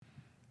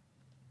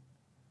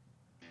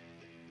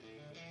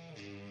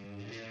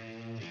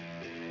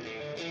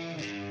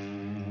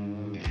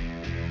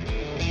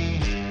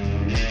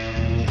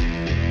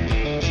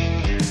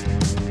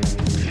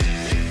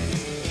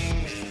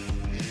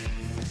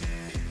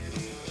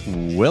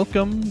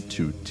Welcome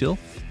to Tilth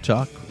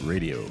Talk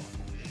Radio.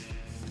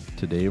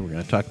 Today we're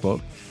going to talk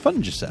about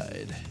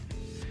fungicide.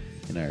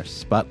 In our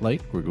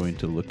spotlight, we're going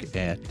to look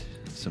at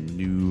some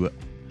new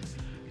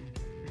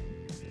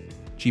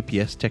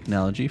GPS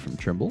technology from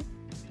Trimble.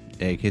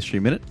 Ag History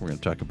Minute, we're going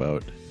to talk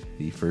about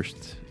the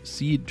first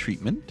seed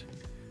treatment.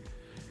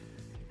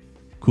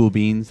 Cool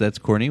Beans, That's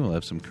Corny, we'll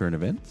have some current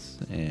events,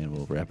 and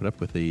we'll wrap it up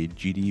with a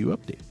GDU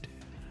update.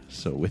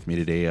 So with me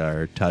today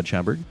are Todd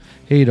Schomburg.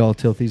 Hey to all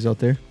Tilthies out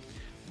there.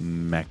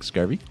 Max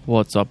Garvey.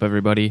 What's up,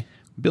 everybody?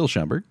 Bill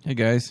Schomburg. Hey,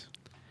 guys.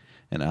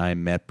 And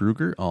I'm Matt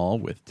Bruger, all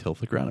with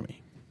Tilth Agronomy.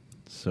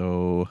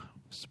 So,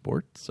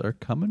 sports are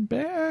coming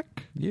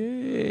back.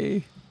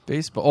 Yay.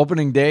 Baseball.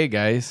 Opening day,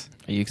 guys.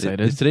 Are you excited?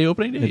 Is today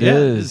opening day? It Yeah,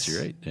 is.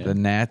 You're right. Yeah. The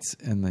Nats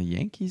and the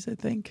Yankees, I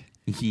think.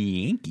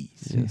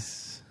 Yankees.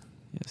 Yes.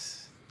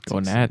 Yes. Go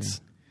It's Nats.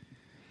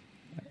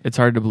 exciting. It's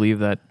hard to believe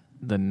that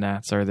the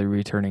Nats are the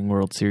returning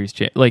World Series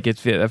Like, it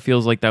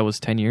feels like that was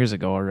 10 years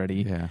ago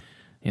already. Yeah.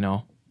 You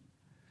know?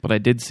 But I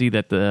did see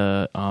that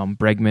the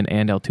Bregman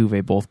and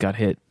Altuve both got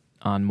hit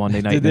on Monday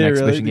night in Did the they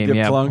exhibition really? game. Get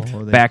Yeah, plunked?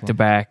 Oh, they back to plunked.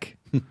 back.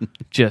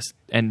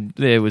 And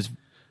it was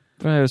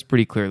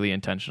pretty clearly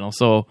intentional.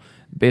 So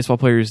baseball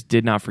players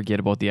did not forget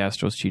about the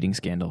Astros cheating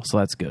scandal. So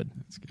that's good.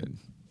 That's good.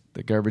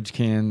 The garbage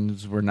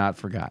cans were not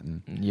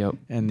forgotten. Yep.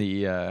 And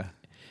Yeah.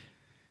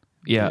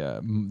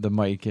 the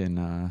Mike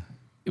and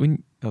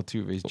When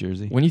Altuve's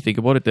jersey. When you think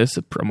about it, this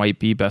might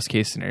be best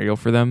case scenario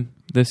for them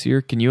this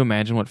year. Can you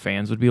imagine what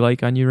fans would be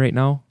like on you right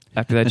now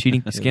after that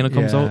cheating scandal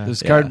comes Yeah. out?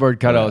 Those Yeah. cardboard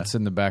cutouts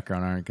in the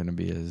background aren't going to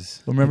be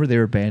as... Well, remember they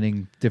were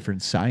banning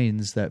different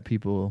signs that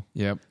people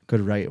Yep.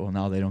 could write. Well,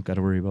 now they don't got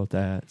to worry about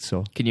that.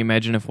 So Can you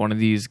imagine if one of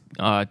these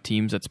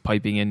teams that's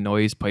piping in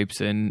noise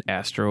pipes in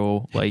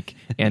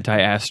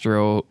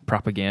anti-Astro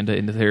propaganda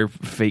into their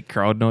fake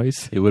crowd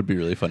noise? It would be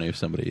really funny if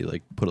somebody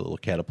put a little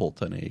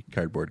catapult on a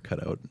cardboard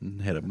cutout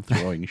and had them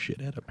throwing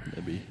shit at him.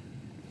 That'd be...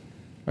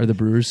 are the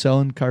Brewers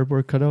selling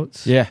cardboard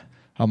cutouts? Yeah.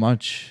 How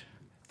much?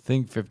 I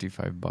think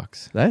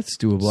 $55. That's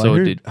doable. So I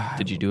heard,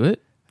 did you do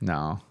it?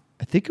 No.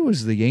 I think it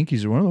was the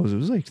Yankees or one of those. It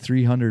was like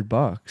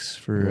 $300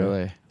 for.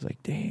 Really? I was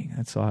like, dang,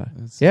 that's a lot.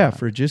 That's yeah, a lot.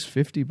 for just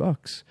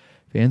 $50,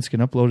 fans can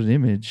upload an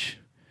image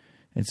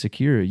and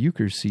secure a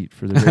euchre seat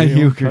for the very own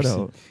Euchre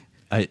cutout.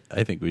 I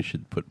think we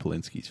should put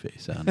Polinsky's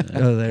face on that.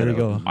 Oh, there we cutout.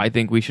 go. I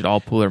think we should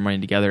all pool our money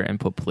together and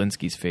put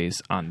Polinsky's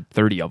face on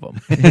 30 of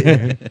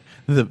them.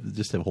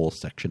 Just a whole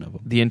section of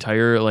them. The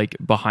entire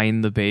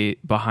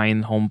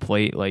behind home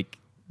plate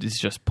is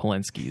just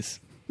Polinsky's.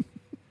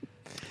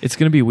 It's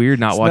gonna be weird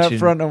not It's watching not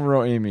front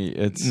row Amy.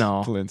 It's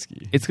No.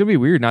 Polinsky. It's gonna be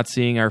weird not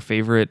seeing our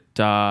favorite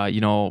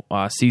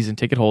season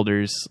ticket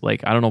holders. I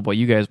don't know about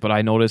you guys, but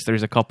I noticed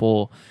there's a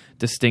couple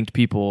distinct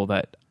people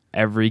that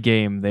every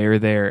game they're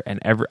there, and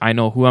I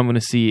know who I'm gonna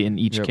see in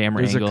each Yep.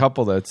 camera There's angle. a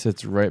couple that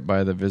sits right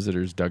by the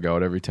visitors'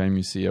 dugout. Every time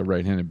you see a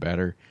right-handed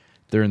batter,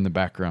 they're in the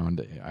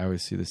background. I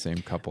always see the same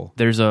couple.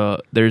 There's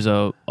a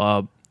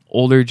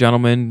older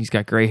gentleman. He's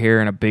got gray hair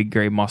and a big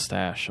gray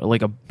mustache,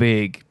 like a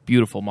big,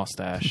 beautiful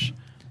mustache.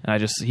 And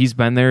he's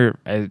been there.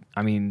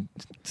 I mean,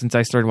 since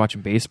I started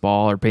watching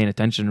baseball or paying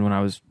attention when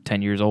I was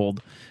 10 years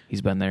old,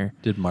 he's been there.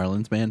 Did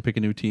Marlins man pick a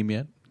new team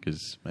yet?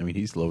 Because,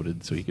 he's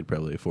loaded, so he could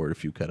probably afford a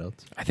few cutouts.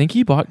 I think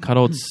he bought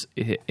cutouts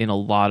in a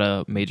lot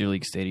of major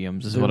league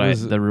stadiums. Is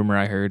the rumor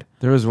I heard.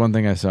 There was one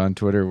thing I saw on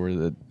Twitter where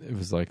it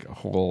was like a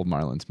whole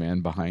Marlins man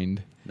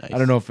behind. Nice. I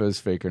don't know if it was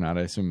fake or not.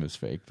 I assume it was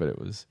fake, but it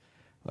was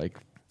like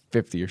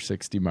 50 or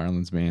 60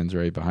 Marlins mans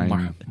right behind.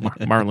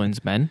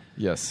 Marlins men.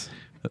 Yes.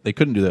 They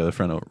couldn't do that with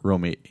front of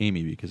row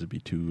Amy because it'd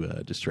be too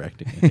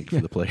distracting, I think, for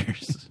the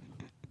players.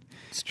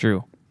 It's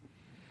true.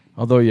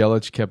 Although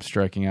Yelich kept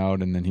striking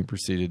out, and then he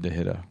proceeded to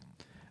hit a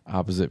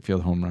opposite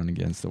field home run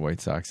against the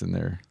White Sox in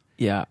their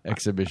Yeah,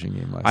 exhibition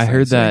game last I night.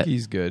 heard So that-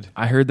 he's good.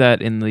 I heard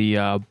that in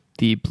the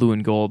blue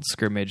and gold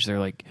scrimmage. They're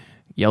like,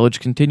 Yelich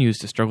continues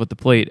to struggle at the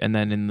plate, and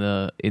then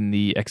in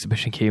the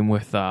exhibition game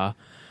with the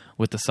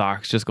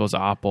Sox, just goes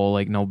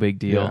oppo, no big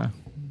deal. Yeah.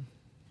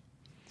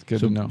 It's good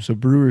so, to know. so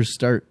Brewers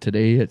start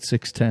today at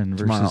 6:10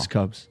 Tomorrow. versus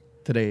Cubs.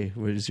 Today,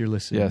 as you're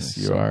listening. Yes,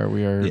 to you this. are.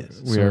 We are.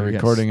 Yes. We So, are yes.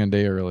 recording a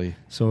day early.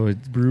 So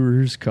it's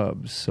Brewers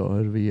Cubs. So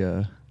it'll be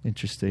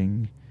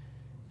interesting.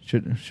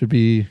 Should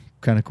be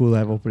kind of cool to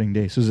have opening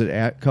day. So is it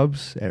at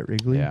Cubs at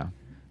Wrigley? Yeah.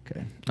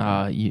 Okay.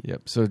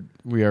 Yep. So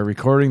we are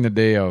recording the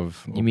day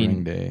of You opening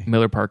mean day.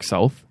 Miller Park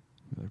South?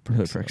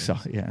 Miller Park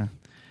South, yeah.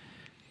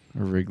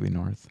 Or Wrigley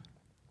North.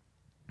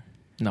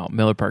 No,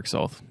 Miller Park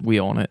South. We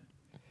own it.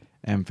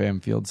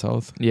 AmFam Field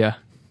South. Yeah.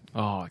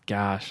 Oh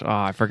gosh. Oh,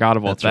 I forgot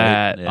about That's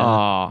right, that. yeah.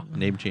 Oh,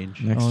 Name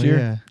change. Next Oh, year.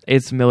 yeah.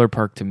 it's Miller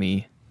Park to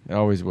me. It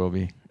always will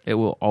be. It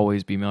will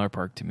always be Miller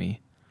Park to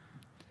me.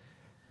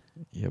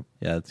 Yep.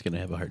 Yeah, it's going to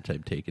have a hard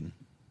time taking.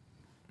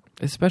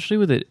 Especially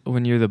with it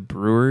when you're the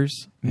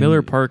Brewers.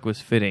 Miller Park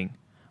was fitting.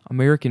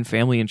 American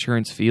Family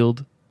Insurance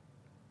Field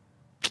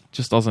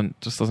just doesn't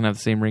have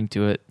the same ring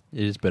to it.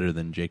 It is better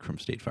than Jake from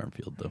State Farm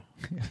Field, though.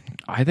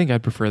 I think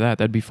I'd prefer that.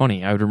 That'd be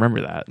funny. I would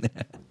remember that.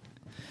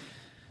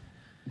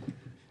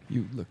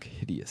 You look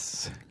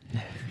hideous.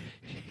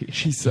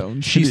 She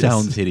sounds She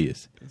sounds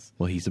hideous.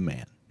 Well, he's a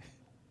man.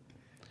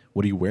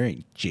 What are you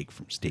wearing, Jake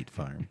from State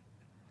Farm?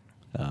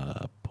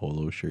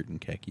 Polo shirt and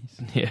khakis.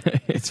 Yeah.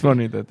 It's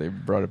funny that they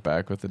brought it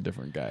back with a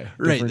different guy.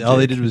 Right. Different All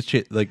they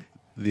Jake. did was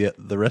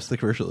the rest of the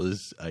commercial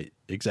is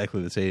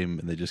exactly the same,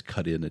 and they just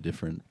cut in a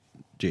different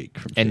Jake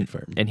from State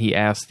Farm. And he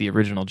asked the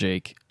original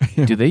Jake,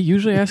 do they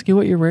usually ask you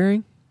what you're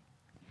wearing?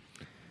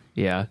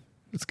 Yeah,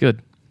 it's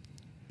good.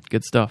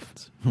 Good stuff.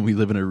 We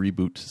live in a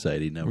reboot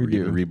society now. We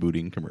We're do.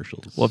 rebooting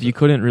commercials. Well, if you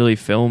couldn't really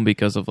film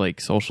because of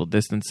like social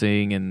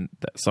distancing and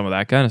some of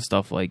that kind of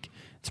stuff, like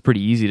it's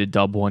pretty easy to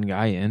dub one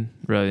guy in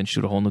rather than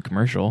shoot a whole new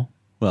commercial.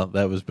 Well,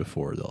 that was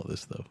before all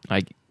this, though.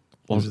 Like,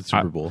 What was it,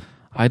 Super Bowl?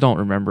 I don't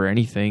remember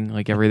anything.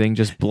 Like everything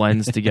just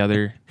blends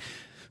together.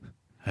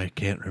 I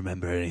can't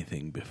remember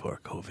anything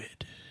before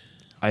COVID.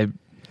 I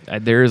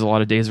there is a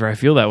lot of days where I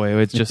feel that way.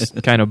 It's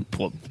just kind of,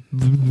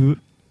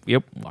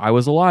 yep, I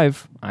was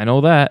alive. I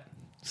know that.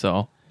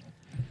 So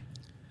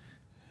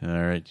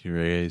All right, you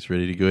guys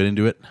ready to go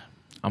into it?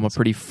 I'm a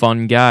pretty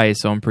fun guy,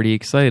 so I'm pretty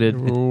excited.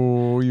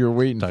 Oh, you were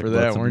waiting Talk for about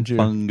that, some weren't you?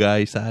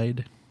 fungi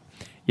side.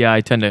 Yeah,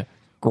 I tend to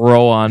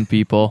grow on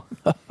people.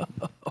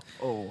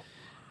 All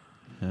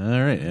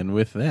right, and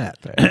with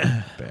that,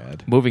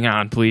 Bad. Moving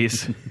on,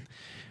 please.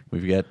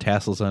 we've got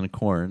tassels on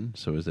corn.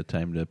 So is it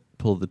time to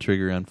pull the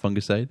trigger on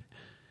fungicide?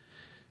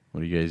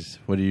 What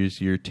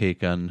is your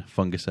take on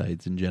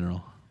fungicides in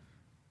general?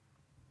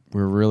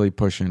 We're really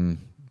pushing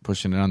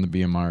it on the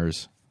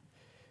BMRs.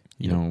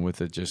 You know, with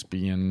it just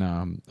being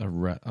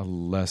a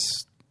less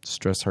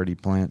stress hardy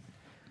plant.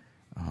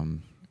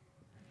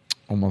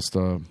 Almost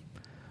a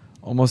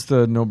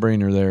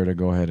no-brainer there to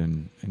go ahead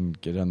and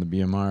get on the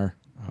BMR.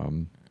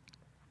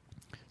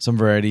 Some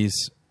varieties,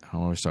 I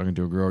was talking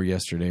to a grower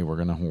yesterday, we're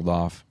going to hold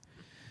off.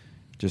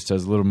 Just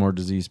has a little more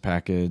disease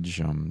package.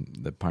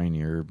 The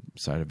Pioneer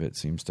side of it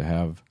seems to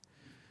have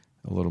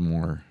a little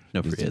more.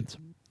 No free ads.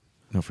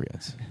 No free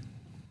ads.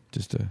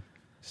 Just a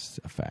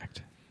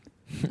fact.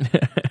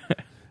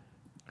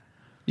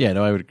 Yeah,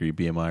 no, I would agree.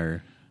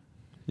 BMR,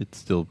 it's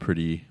still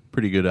pretty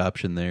good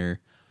option there.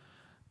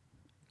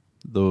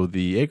 Though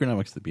the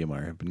agronomics of the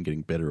BMR have been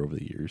getting better over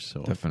the years,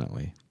 so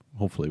Definitely.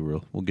 hopefully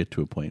we'll get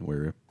to a point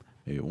where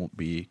maybe it won't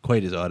be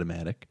quite as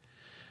automatic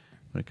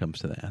when it comes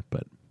to that.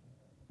 But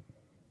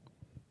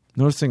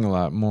Noticing a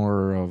lot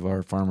more of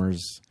our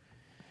farmers,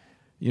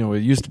 you know, it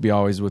used to be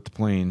always with the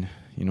plane.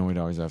 You know, we'd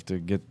always have to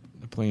get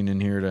the plane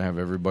in here to have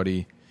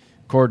everybody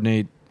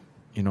coordinate,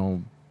 you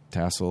know,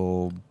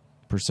 tassel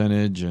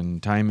percentage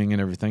and timing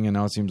and everything. And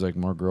now it seems like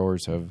more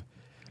growers have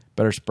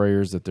better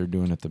sprayers that they're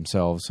doing it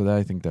themselves. So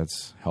I think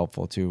that's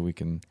helpful too. We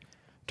can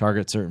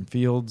target certain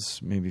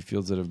fields, maybe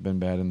fields that have been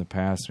bad in the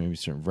past, maybe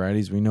certain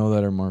varieties we know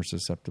that are more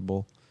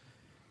susceptible.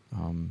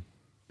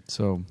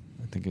 So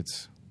I think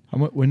it's...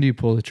 When do you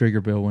pull the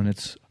trigger, Bill? When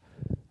it's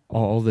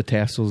all the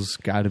tassels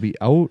got to be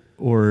out,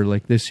 or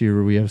like this year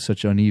where we have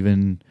such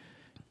uneven,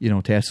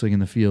 tasseling in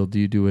the field? Do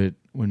you do it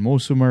when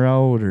most of them are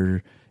out,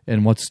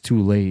 and what's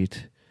too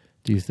late?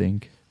 Do you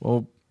think?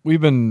 Well, we've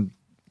been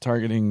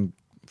targeting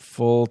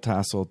full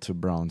tassel to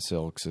brown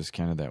silks is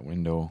kind of that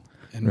window,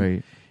 and,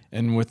 Right.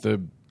 And with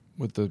the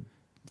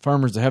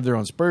farmers that have their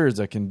own sprayers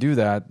that can do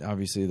that,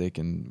 obviously they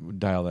can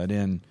dial that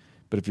in.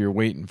 But if you're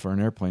waiting for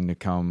an airplane to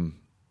come,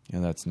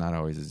 that's not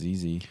always as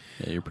easy.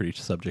 yeah, you're pretty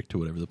subject to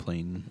whatever the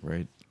plane.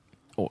 Right.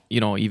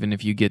 Even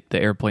if you get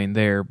the airplane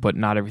there, but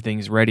not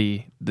everything's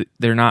ready,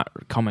 they're not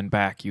coming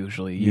back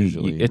usually.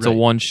 It's right. a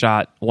one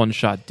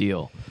shot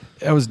deal.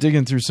 I was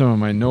digging through some of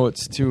my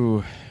notes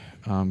too,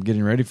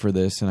 getting ready for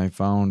this, and I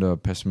found a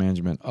pest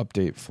management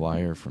update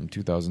flyer from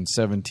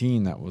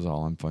 2017 that was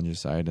all on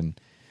fungicide, and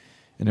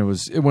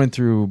it went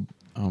through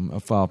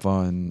alfalfa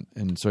and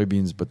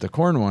soybeans, but the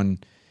corn one,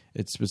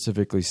 it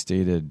specifically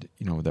stated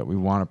that we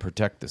want to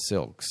protect the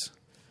silks.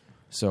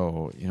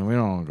 So we don't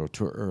want to go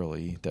too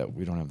early that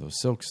we don't have those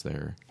silks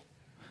there.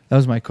 That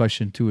was my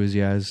question too. Is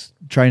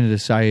trying to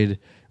decide,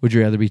 would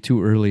you rather be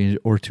too early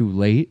or too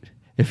late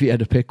if you had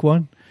to pick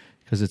one?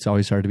 Because it's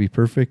always hard to be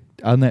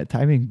perfect on that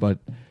timing, but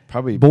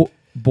Probably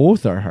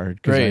both are hard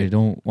because Right. I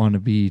don't want to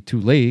be too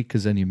late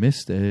because then you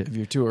missed it. if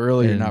you're too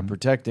early, you're not And-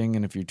 protecting,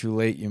 and if you're too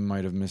late, you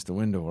might have missed the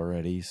window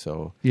already.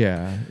 So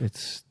Yeah,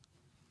 it's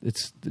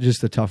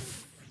just a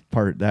tough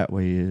part that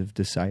way of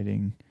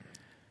deciding.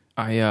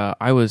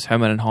 I was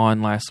hemming and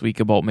hawing last week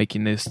about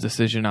making this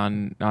decision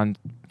on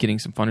getting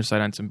some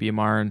fungicide on some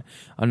BMR, and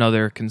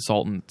another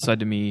consultant said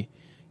to me,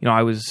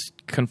 I was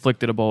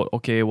conflicted about,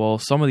 okay, well,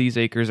 some of these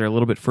acres are a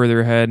little bit further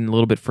ahead and a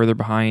little bit further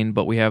behind,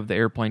 but we have the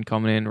airplane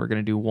coming in. We're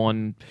going to do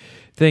one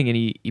thing. And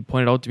he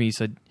pointed out to me, he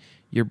said,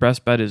 your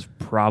best bet is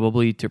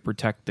probably to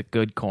protect the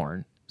good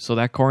corn. So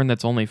that corn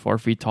that's only 4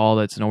 feet tall,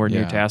 that's nowhere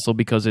near Yeah. tassel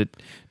because it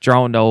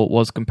drowned out,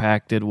 was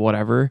compacted,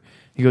 whatever.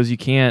 He goes, you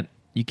can't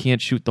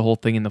shoot the whole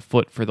thing in the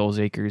foot for those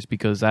acres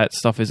because that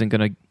stuff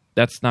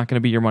that's not going to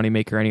be your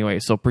moneymaker anyway.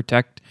 So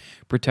protect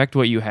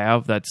what you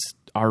have that's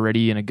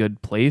already in a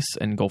good place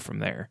and go from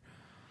there.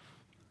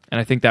 And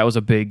I think that was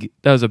a big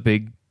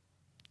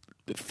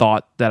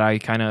thought that I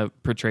kind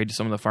of portrayed to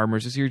some of the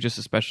farmers this year, just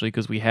especially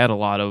because we had a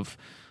lot of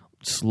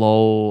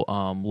slow,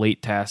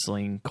 late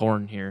tasseling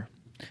corn here.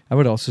 I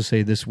would also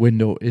say this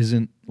window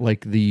isn't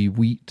like the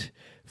wheat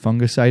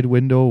fungicide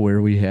window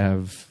where we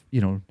have,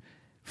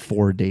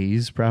 4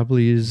 days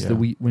probably is the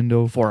wheat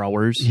window. 4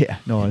 hours. Yeah,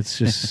 no, it's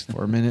just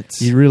 4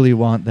 minutes. you really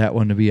want that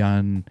one to be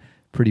on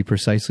pretty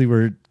precisely.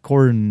 Where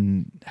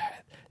corn,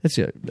 that's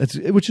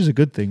which is a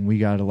good thing. We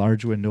got a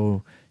large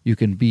window. You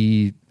can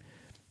be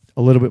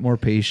a little bit more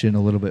patient, a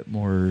little bit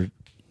more,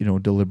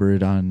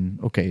 deliberate on,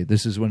 okay,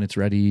 this is when it's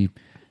ready.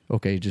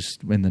 Okay,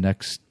 just in the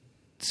next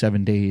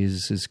 7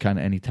 days is kind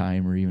of any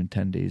time, or even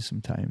 10 days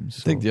sometimes.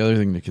 I think the other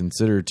thing to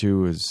consider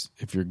too is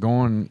if you're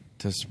going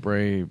to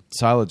spray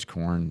silage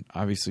corn,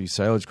 obviously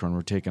silage corn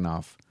we're taking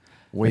off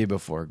way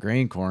before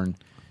grain corn,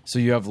 so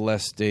you have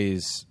less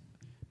days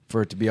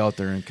for it to be out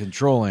there and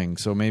controlling.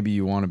 So maybe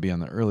you want to be on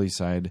the early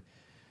side.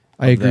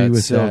 I agree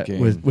with silking.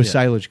 that with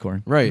silage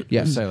corn. Right.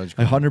 Yes, Silage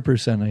corn.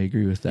 100% I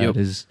agree with that. Yep.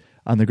 Is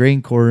on the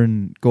grain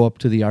corn, go up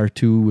to the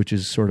R2, which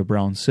is sort of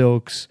brown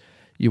silks.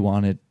 You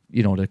want it,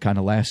 to kind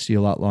of last you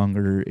a lot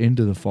longer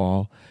into the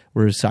fall.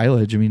 Whereas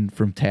silage,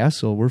 from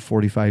tassel, we're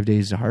 45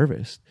 days to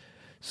harvest.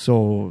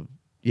 So,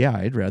 yeah,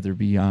 I'd rather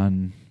be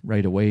on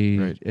right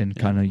away and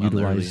kind of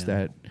utilize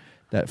that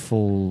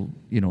full,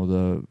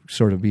 the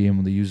sort of being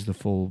able to use the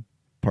full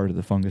part of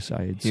the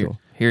fungicide. So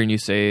Hearing you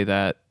say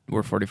that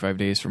we're 45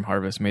 days from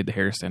harvest made the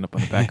hair stand up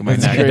on the back of my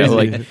neck. crazy.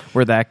 Like,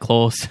 we're that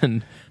close,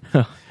 and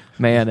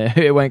man,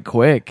 it went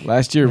quick.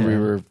 Last year we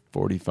were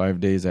 45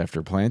 days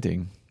after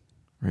planting.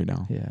 Right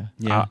now,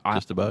 yeah.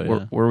 Just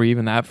about. Were we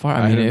even that far?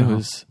 I mean, don't it know.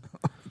 was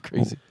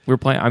crazy. we were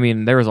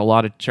playing. There was a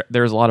lot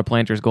of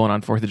planters going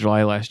on 4th of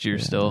July last year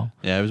still.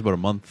 Yeah, I was about a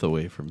month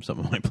away from some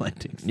of my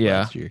plantings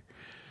last year.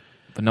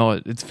 But no,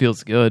 it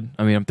feels good.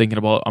 I'm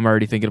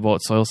already thinking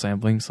about soil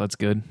sampling, so that's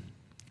good.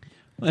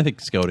 I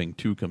think scouting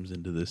too comes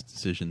into this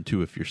decision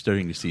too. If you're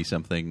starting to see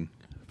something,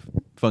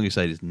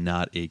 fungicide is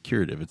not a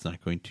curative. It's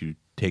not going to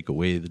take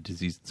away the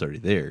disease that's already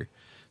there.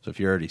 So if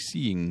you're already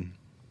seeing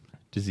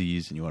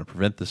disease and you want to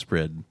prevent the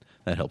spread,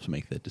 that helps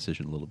make that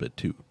decision a little bit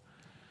too.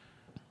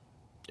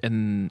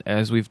 And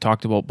as we've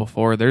talked about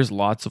before, there's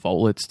lots of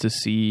outlets to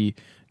see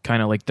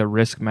kind of like the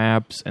risk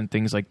maps and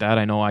things like that.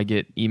 I know I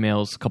get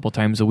emails a couple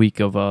times a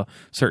week of a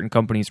certain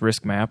company's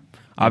risk map.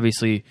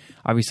 Obviously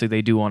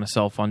they do want to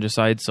sell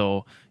fungicide,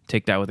 so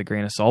take that with a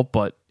grain of salt.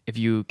 But if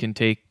you can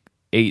take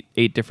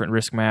eight different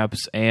risk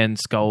maps and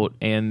scout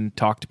and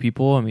talk to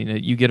people,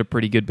 you get a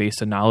pretty good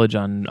base of knowledge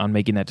on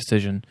making that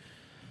decision.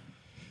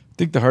 I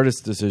think the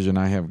hardest decision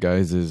I have,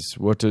 guys, is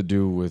what to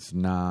do with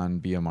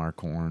non-BMR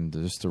corn,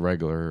 just the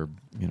regular,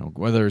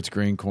 whether it's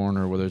grain corn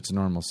or whether it's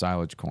normal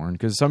silage corn.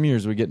 Because some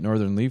years we get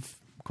northern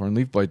corn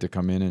leaf blight to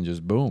come in and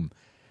just boom.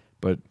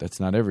 But that's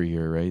not every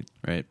year, right?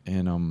 Right.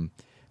 And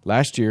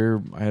last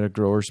year I had a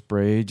grower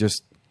spray,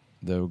 just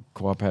the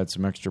co-op had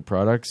some extra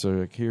products, so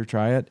like, here,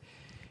 try it.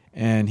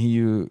 And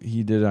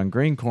he did it on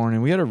grain corn,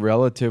 and we had a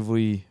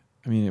relatively,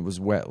 it was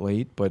wet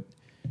late, but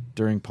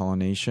during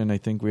pollination, I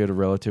think we had a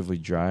relatively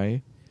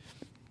dry.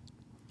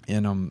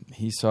 And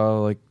he saw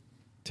like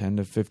 10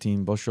 to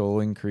 15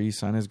 bushel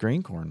increase on his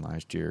grain corn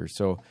last year.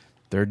 So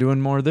they're doing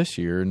more this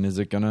year. And is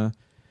it going to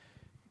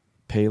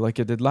pay like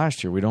it did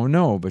last year? We don't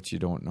know, but you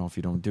don't know if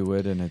you don't do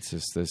it. And it's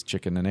just this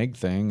chicken and egg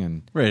thing.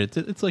 And right,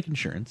 it's like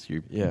insurance.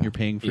 You're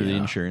paying for the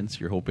insurance.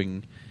 You're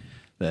hoping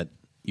that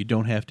you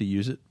don't have to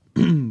use it.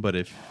 But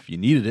if you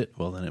needed it,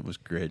 well, then it was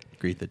great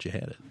that you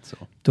had it. So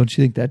Don't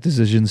you think that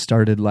decision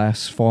started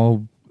last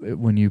fall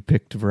when you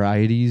picked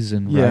varieties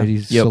and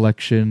varieties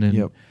selection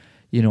and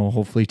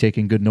hopefully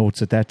taking good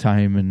notes at that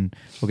time, and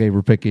okay,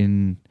 we're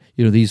picking,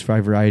 these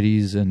 5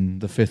 varieties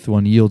and the 5th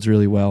one yields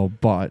really well,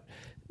 but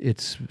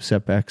its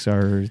setbacks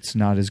it's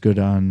not as good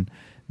on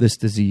this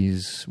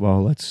disease.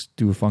 Well, let's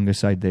do a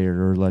fungicide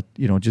there, or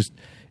just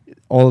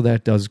all of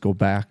that does go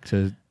back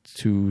to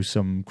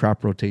some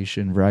crop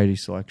rotation, variety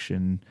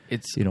selection,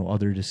 It's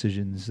other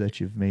decisions that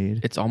you've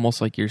made. It's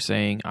almost like you're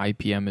saying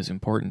IPM is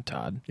important,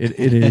 Todd. It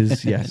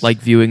is, yes. Like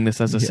viewing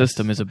this as a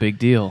system is a big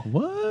deal.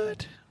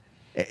 what?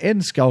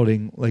 And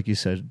scouting, like you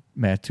said,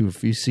 Matt, too,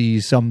 if you see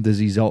some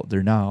disease out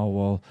there now,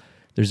 well,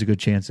 there's a good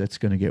chance that's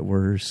going to get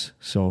worse.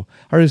 So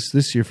hardest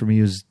this year for me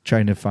is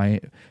trying to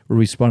find where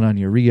we spun on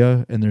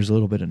urea and there's a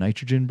little bit of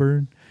nitrogen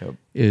burn.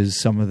 Is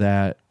some of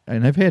that,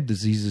 and I've had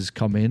diseases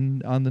come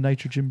in on the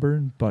nitrogen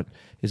burn, but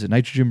is it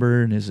nitrogen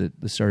burn? Is it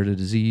the start of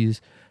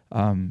disease?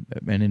 And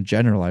in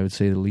general, I would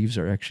say the leaves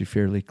are actually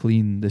fairly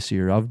clean this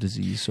year of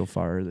disease so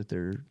far that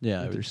they're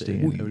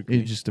staying.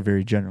 It's just a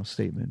very general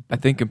statement. I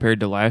think compared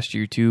to last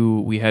year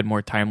too, we had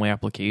more timely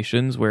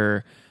applications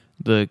where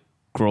the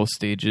growth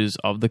stages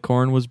of the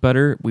corn was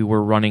better. We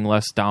were running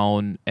less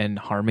down and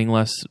harming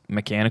less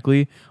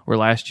mechanically. Where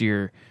last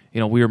year,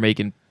 we were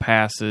making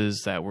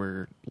passes that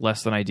were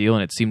less than ideal,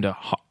 and it seemed to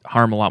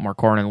harm a lot more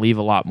corn and leave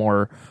a lot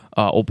more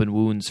open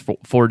wounds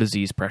for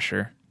disease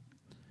pressure.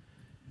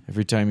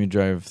 every time you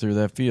drive through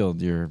that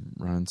field, you're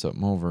running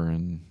something over,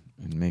 and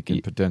and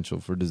making potential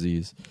for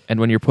disease. And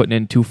when you're putting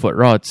in 2-foot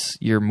ruts,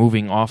 you're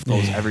moving off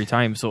those every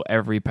time. So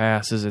every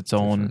pass is its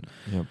own.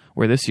 Yep.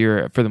 Where this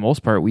year, for the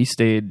most part, we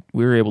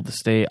were able to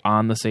stay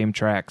on the same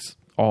tracks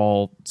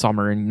all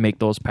summer and make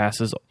those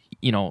passes,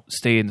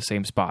 stay in the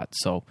same spot.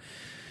 So,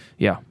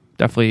 yeah,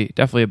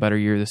 definitely a better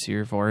year this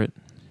year for it.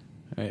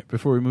 All right,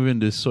 before we move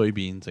into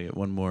soybeans, I got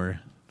one more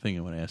thing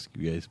I want to ask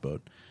you guys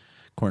about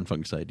corn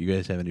fungicide. Do you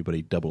guys have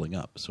anybody doubling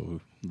up? So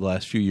the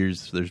last few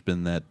years, there's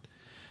been that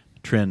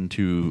trend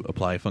to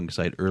apply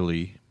fungicide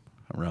early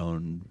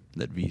around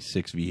that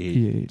V6,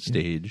 V8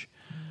 stage.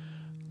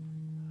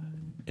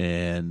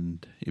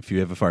 And if you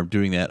have a farm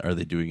doing that, are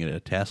they doing it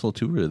at tassel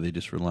too, or are they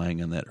just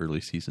relying on that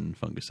early season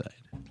fungicide?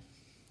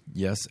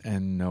 Yes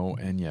and no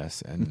and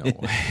yes and no.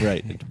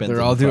 Right. It depends.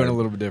 They're all doing a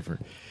little bit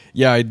different.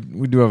 Yeah,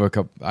 we do have a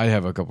couple. I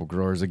have a couple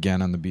growers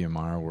again on the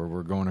BMR where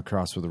we're going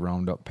across with a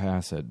Roundup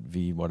pass at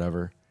V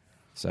whatever,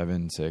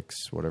 7,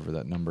 6, whatever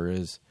that number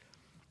is,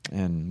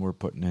 and we're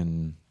putting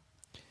in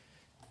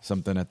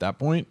something at that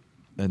point,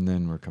 and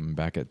then we're coming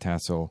back at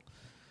tassel.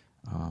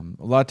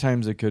 A lot of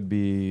times it could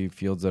be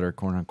fields that are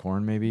corn on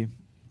corn, maybe,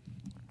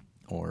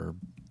 or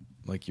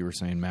like you were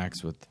saying,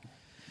 Max, with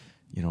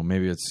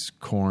maybe it's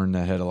corn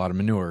that had a lot of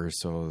manure,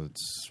 so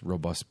it's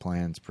robust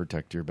plants,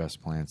 protect your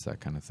best plants, that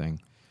kind of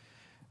thing.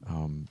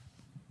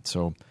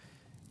 So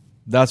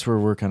that's where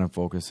we're kind of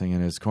focusing,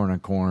 and is corn on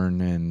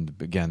corn, and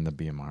again the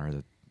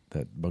BMR,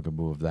 that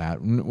bugaboo of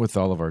that. With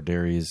all of our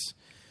dairies,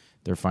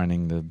 they're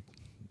finding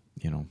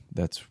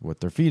that's what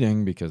they're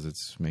feeding because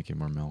it's making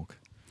more milk.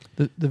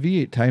 The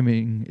V8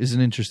 timing is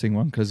an interesting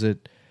one because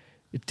it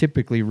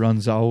typically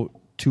runs out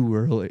too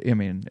early. I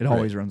mean, it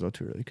always runs out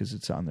too early because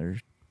it's on there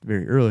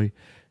very early.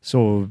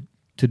 So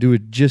to do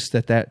it just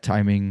at that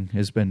timing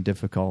has been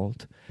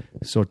difficult.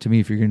 So to me,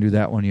 if you're going to do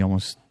that one, you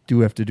almost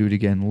do have to do it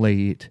again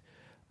late,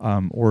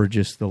 or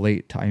just the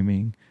late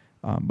timing.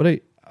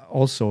 But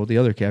also the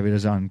other caveat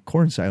is on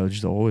corn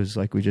silage, though, is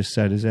like we just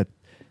said, is at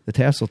the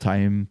tassel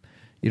time,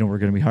 we're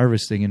going to be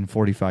harvesting in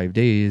 45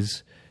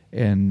 days,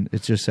 and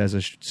it just has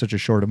such a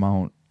short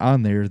amount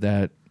on there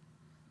that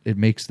it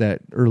makes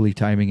that early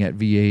timing at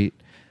V8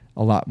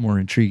 a lot more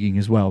intriguing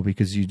as well,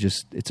 because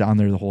it's on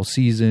there the whole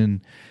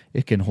season.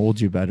 It can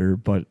hold you better,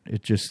 but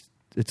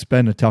it's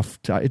been a tough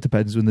it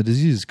depends when the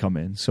diseases come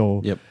in.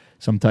 So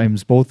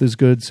sometimes both is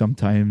good.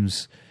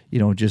 Sometimes,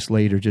 just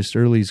late or just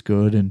early is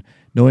good. And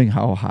knowing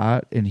how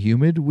hot and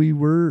humid we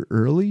were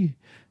early,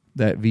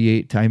 that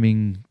V8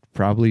 timing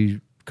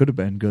probably could have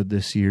been good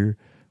this year.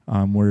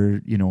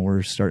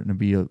 We're starting to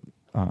be a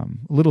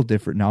little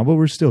different now, but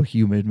we're still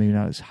humid, maybe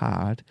not as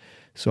hot.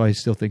 So I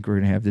still think we're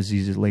going to have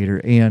diseases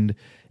later. And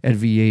at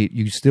V8,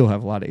 you still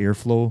have a lot of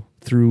airflow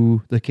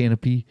through the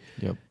canopy.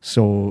 Yep.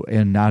 So,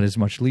 and not as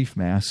much leaf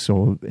mass.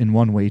 So in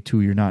one way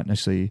too, you're not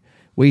necessarily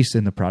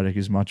wasting the product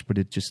as much, but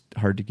it's just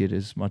hard to get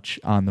as much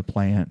on the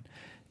plant.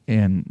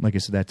 And like I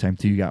said, that time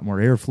too, you got more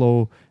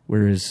airflow.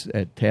 Whereas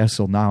at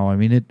tassel now, I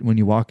mean, when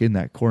you walk in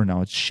that corn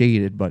now, it's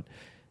shaded, but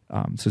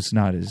so it's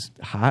not as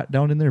hot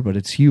down in there, but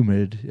it's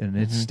humid and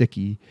it's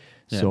sticky.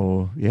 Yeah.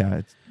 So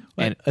yeah,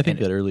 I think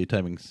that early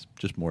timing's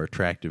just more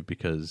attractive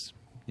because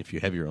if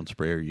you have your own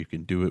sprayer, you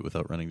can do it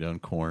without running down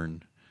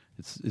corn.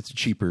 It's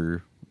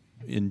cheaper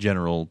in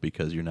general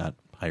because you're not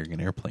hiring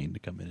an airplane to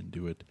come in and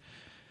do it.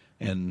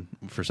 And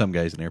for some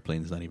guys, an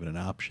airplane is not even an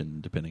option,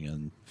 depending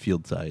on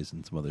field size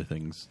and some other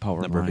things.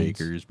 Power number lines. of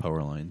acres,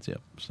 power lines.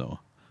 Yep. So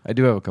I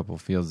do have a couple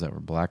of fields that were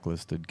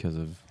blacklisted because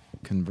of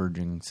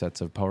converging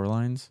sets of power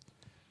lines.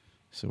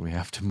 So we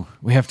have to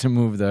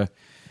move the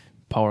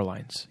Power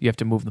lines. You have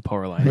to move the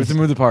power lines. We have to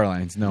move the power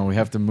lines. No, we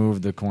have to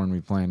move the corn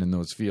we plant in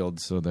those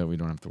fields so that we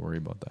don't have to worry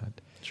about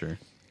that. sure.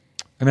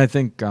 And I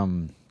think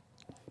the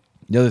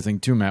other thing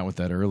too, Matt, with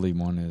that early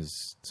one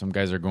is some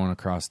guys are going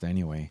across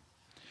anyway.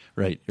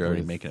 Right. You're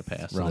already With making a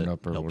pass.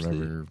 Roundup so or that helps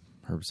whatever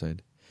herbicide.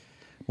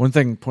 One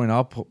thing point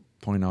out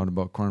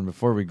about corn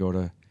before we go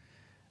to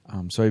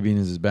soybeans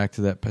is back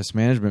to that pest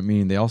management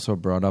meeting. They also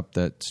brought up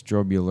that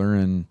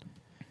strobilurin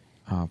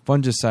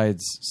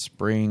fungicides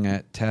spraying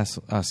at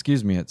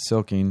at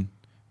silking,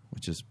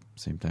 which is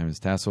same time as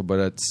tassel, but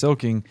at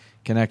silking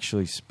can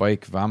actually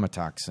spike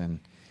vomitoxin.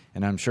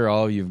 And I'm sure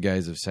all of you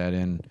guys have sat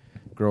in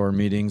grower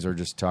meetings or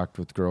just talked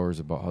with growers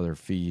about how their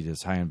feed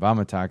is high in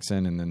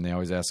vomitoxin, and then they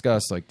always ask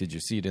us, like, did you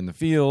see it in the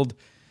field?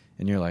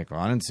 And you're like, well,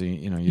 I didn't see,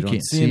 you don't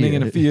can't see anything see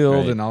in it. the field,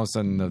 Right. and all of a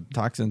sudden the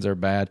toxins are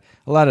bad.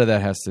 A lot of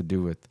that has to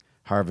do with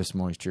harvest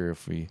moisture.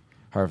 If we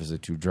harvest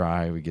it too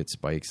dry, we get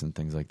spikes and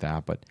things like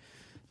that. But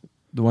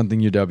the one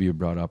thing UW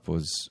brought up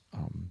was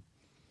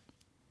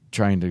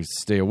trying to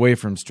stay away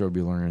from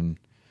strobilurin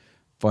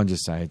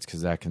fungicides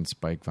because that can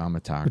spike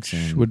vomitoxin.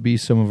 which would be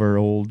some of our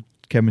old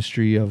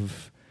chemistry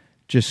of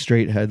just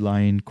straight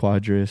headline,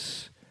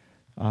 Quadris,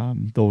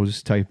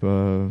 those type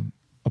of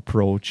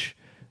approach,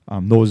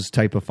 those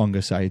type of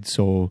fungicides.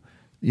 So,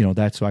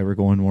 that's why we're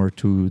going more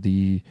to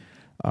the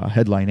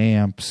headline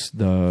amps,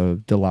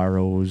 the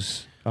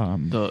Delaros,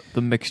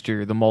 The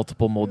mixture, the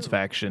multiple modes of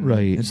action.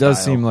 Right. It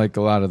does seem like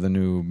a lot of the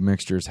new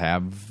mixtures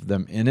have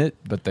them in it,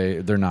 but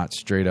they're not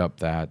straight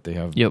up that. They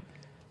have Yep.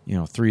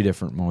 3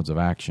 different modes of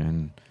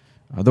action.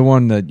 The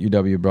one that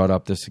UW brought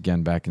up this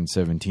again back in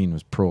 2017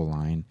 was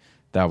ProLine.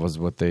 That was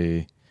what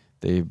they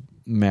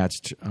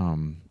matched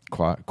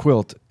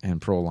Quilt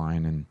and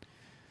ProLine, and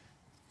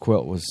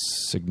Quilt was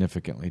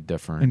significantly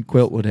different. And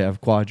Quilt would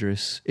have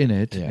Quadris in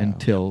it Yeah. and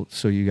Tilt,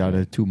 so you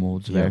got 2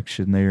 modes of Yeah.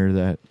 action there.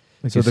 That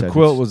like So I the said,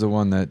 Quilt it's- was the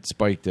one that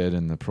spiked it,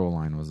 and the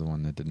ProLine was the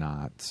one that did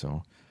not.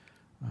 So,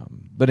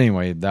 but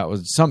anyway, that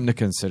was something to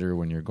consider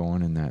when you're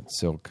going in that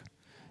silk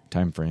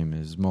time frame.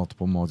 Is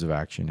multiple modes of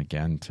action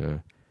again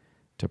to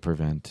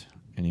prevent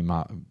any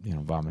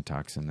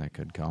vomitoxin that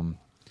could come.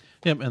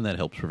 Yep, and that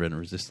helps prevent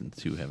resistance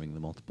to having the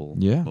multiple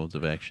Yeah. modes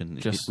of action,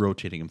 Just-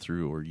 rotating them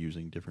through or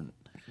using different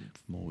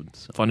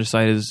modes. So.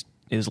 Fungicide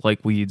is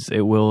like weeds.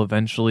 It will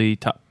eventually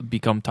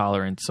become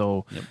tolerant.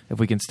 So Yep. if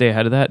we can stay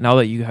ahead of that, now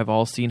that you have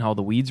all seen how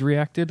the weeds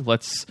reacted,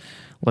 let's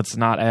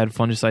not add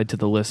fungicide to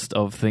the list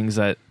of things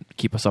that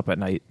keep us up at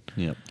night.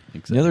 Yep,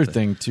 exactly. The other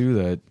thing too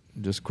that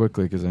just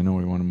quickly, because I know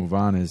we want to move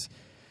on, is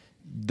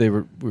we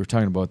were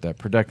talking about that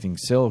protecting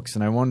silks,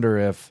 and I wonder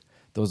if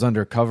those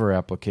undercover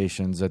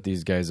applications that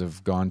these guys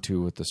have gone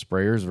to with the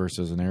sprayers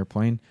versus an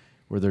airplane,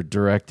 where they're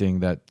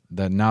directing that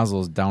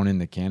nozzles down in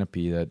the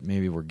canopy, that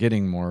maybe we're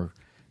getting more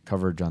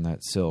coverage on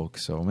that silk.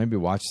 So maybe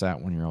watch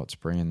that when you're out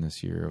spraying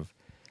this year, of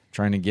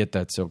trying to get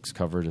that silks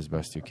covered as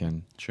best you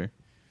can. Sure.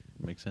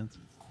 Makes sense.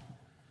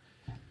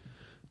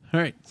 All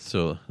right,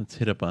 so let's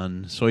hit up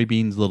on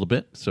soybeans a little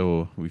bit.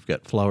 So we've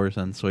got flowers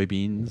on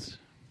soybeans.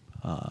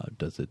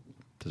 Does it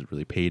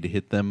really pay to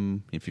hit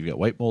them if you've got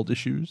white mold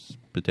issues?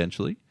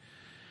 Potentially.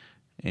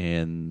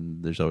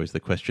 And there's always the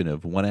question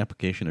of 1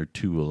 application or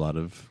 2. A lot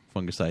of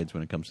fungicides,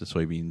 when it comes to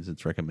soybeans,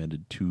 it's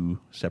recommended 2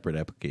 separate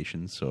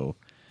applications. So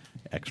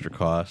extra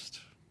cost,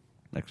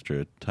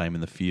 extra time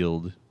in the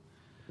field.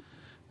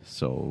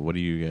 So what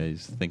do you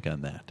guys think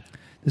on that?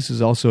 This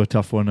is also a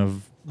tough one.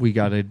 Of we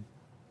got to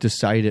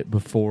decide it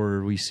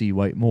before we see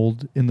white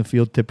mold in the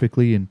field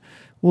typically, and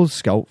we'll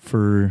scout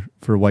for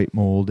white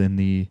mold in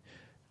the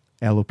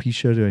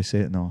alopecia. Do I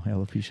say it? No,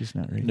 alopecia's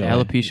not right. No.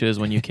 Alopecia is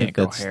when you can't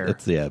grow hair.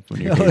 That's when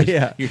your Oh, hair's,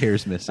 yeah. your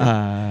hair's missing.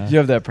 You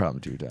have that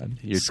problem too, Dad.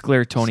 Your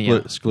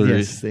Sclerotonia.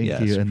 Yes, thank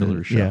you. And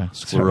then-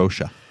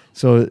 Sclerotia.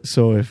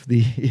 So if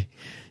the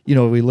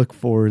we look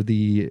for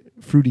the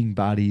fruiting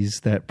bodies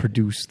that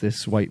produce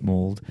this white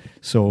mold.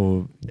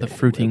 So The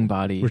fruiting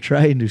body. we're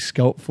trying to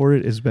scout for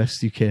it as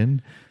best you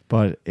can,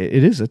 but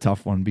it is a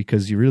tough one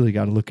because you really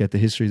got to look at the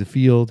history of the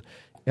field,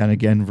 and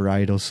again,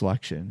 varietal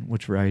selection.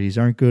 Which varieties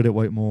aren't good at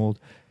white mold,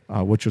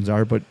 which ones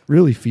are? But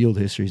really, field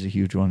history is a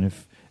huge one.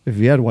 If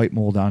you had white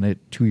mold on it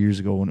 2 years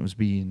ago when it was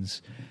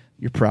beans,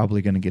 you're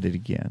probably going to get it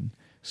again.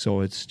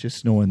 So it's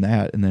just knowing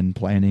that and then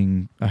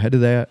planning ahead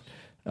of that,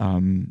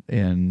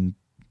 and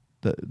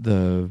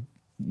the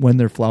when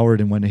they're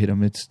flowered and when to hit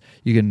them. It's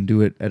you can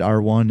do it at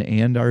R1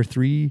 and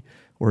R3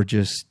 or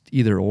just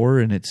either or,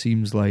 and it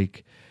seems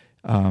like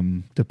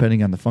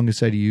depending on the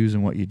fungicide you use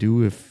and what you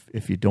do,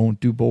 if you don't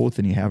do both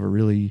and you have a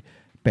really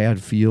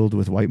bad field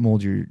with white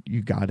mold, you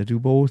got to do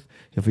both.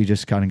 If we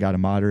just kind of got a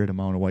moderate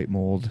amount of white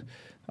mold,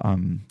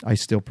 I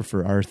still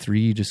prefer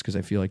R3 just because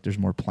I feel like there's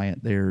more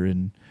plant there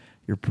and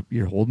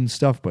you're holding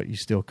stuff, but you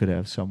still could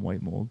have some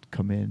white mold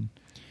come in.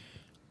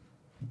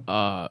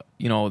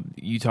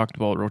 You talked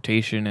about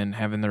rotation and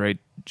having the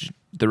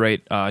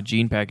right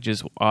gene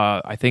packages.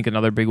 I think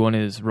another big one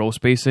is row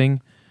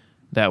spacing,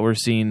 that we're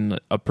seeing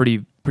a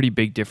pretty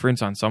big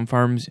difference on some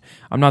farms.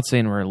 I'm not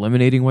saying we're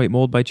eliminating white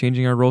mold by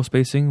changing our row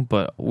spacing,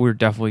 but we're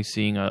definitely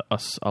seeing a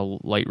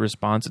light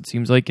response, it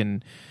seems like.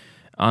 And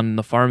on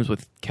the farms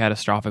with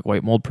catastrophic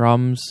white mold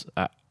problems,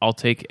 I'll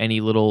take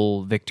any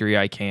little victory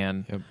I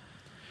can. Yep.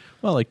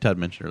 Well, like Todd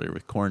mentioned earlier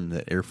with corn,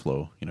 that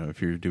airflow,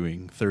 if you're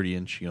doing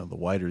 30-inch, the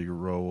wider your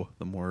row,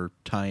 the more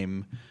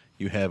time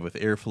you have with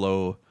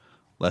airflow,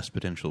 less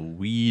potential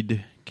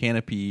weed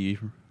canopy,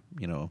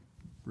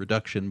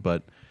 reduction,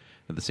 but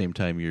at the same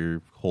time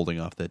you're holding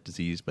off that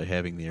disease by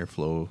having the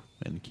airflow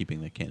and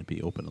keeping the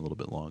canopy open a little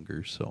bit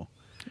longer. So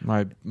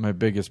My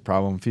biggest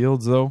problem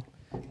fields, though,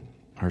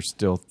 are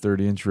still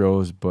 30-inch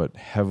rows, but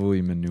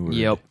heavily manured.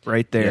 Yep,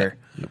 right there.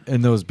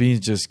 And those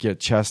beans just get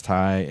chest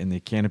high, and the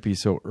canopy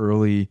so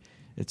early.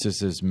 It's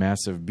just this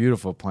massive,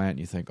 beautiful plant.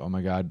 You think, oh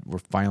my God, we're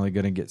finally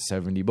going to get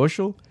 70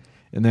 bushel.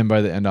 And then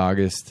by the end of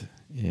August,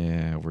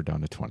 we're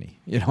down to 20,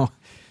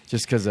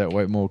 just because that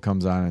white mold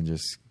comes on and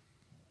just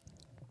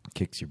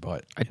kicks your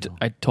butt.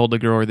 I told the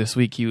grower this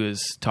week, he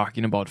was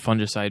talking about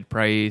fungicide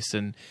price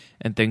and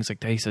things like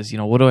that. He says,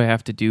 what do I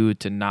have to do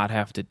to not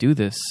have to do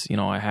this?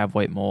 I have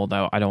white mold.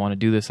 I don't want to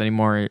do this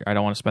anymore. I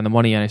don't want to spend the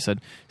money. And I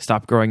said,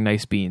 stop growing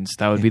nice beans.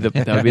 That would be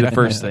the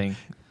first thing.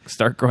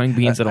 Start growing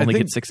beans that only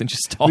get 6 inches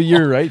tall. But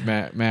you're right,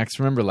 Max.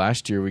 Remember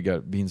last year we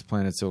got beans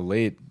planted so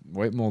late.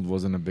 White mold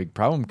wasn't a big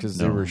problem because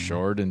they were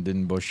short and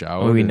didn't bush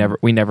out. We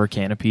never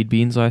canopied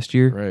beans last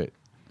year. Right.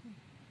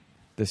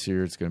 This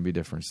year it's going to be a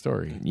different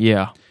story.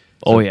 Yeah.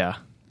 Yeah.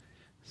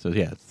 So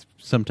it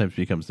sometimes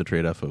becomes the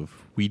trade-off of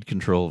weed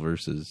control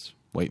versus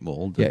white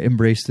mold. Yeah,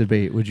 embrace the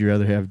debate. Would you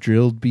rather have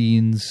drilled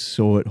beans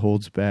so it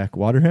holds back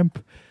water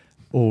hemp,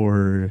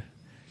 or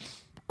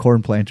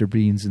corn planter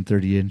beans in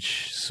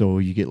 30-inch, so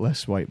you get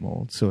less white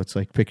mold. So it's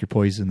like pick your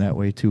poison that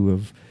way too,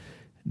 of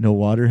no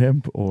water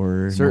hemp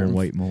or no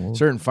white mold.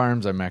 Certain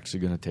farms, I'm actually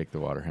going to take the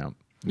water hemp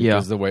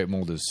because the white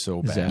mold is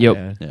so Is bad. that Yep.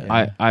 bad?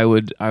 Yeah. I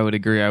would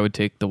agree. I would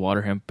take the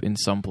water hemp in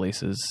some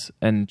places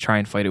and try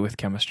and fight it with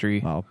chemistry.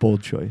 Wow,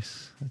 bold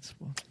choice. That's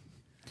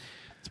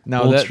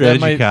Now Old that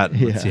strategy, might, Cotton.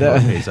 Let's see how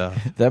it pays off.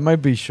 that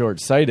might be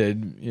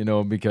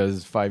short-sighted,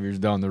 because 5 years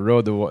down the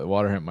road, the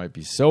water hemp might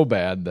be so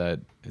bad that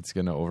it's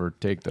going to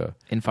overtake the.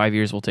 In 5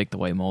 years, we'll take the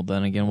white mold.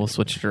 Then again, we'll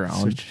switch it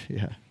around.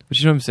 yeah. But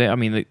you know what I'm saying? I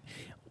mean,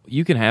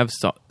 you can have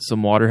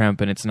some water hemp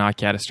and it's not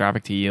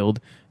catastrophic to yield.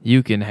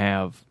 You can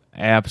have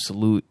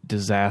absolute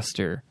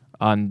disaster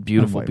on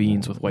beautiful white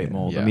beans mold. with white Yeah.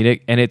 mold. Yeah. I mean,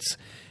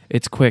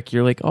 it's quick.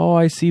 You're like, oh,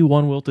 I see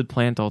one wilted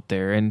plant out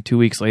there, and 2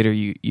 weeks later,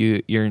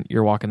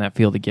 you're walking that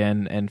field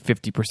again, and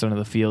 50% of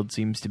the field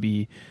seems to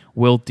be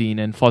wilting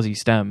and fuzzy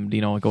stemmed.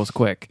 It goes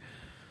quick.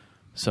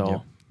 So.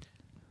 Yep.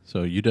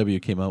 So UW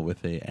came out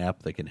with a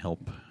app that can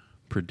help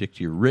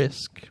predict your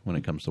risk when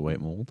it comes to white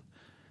mold,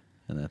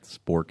 and that's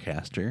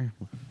Sporecaster.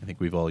 I think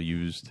we've all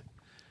used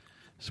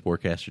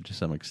Sporecaster to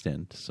some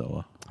extent.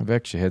 So, I've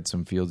actually had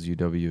some fields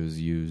UW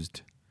has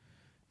used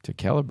to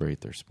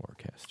calibrate their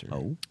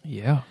Sporecaster.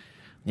 Yeah.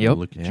 Yep.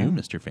 Look at Yeah. you,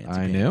 Mr. Fancy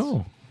I Pants.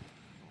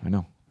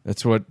 know.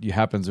 That's what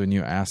happens when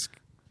you ask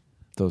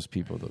those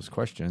people those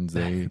questions.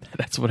 They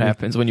That's what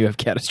happens when you have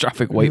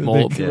catastrophic white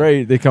mold.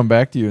 Right. They come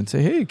back to you and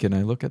say, hey, can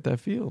I look at that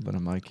field? And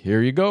I'm like,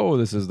 here you go.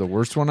 This is the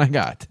worst one I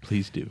got.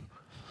 Please do.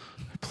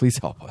 Please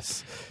help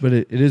us. But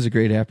it is a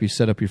great app. You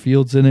set up your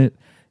fields in it,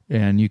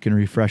 and you can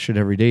refresh it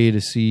every day to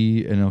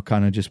see, and it'll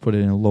kind of just put it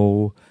in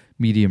low,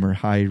 medium, or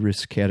high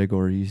risk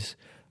categories.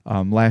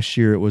 Last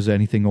year, it was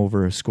anything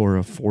over a score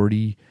of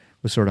 40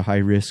 was sort of high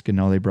risk, and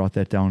now they brought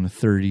that down to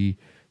 30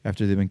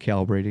 after they've been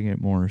calibrating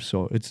it more.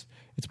 So it's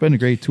been a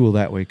great tool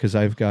that way, because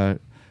I've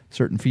got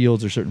certain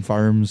fields or certain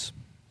farms,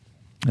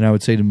 and I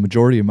would say the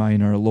majority of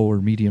mine are low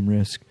or medium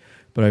risk,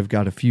 but I've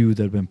got a few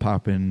that have been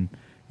popping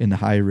in the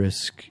high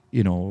risk,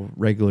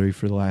 regularly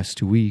for the last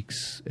 2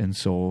 weeks. And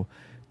so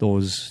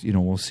those,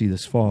 we'll see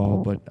this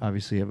fall, but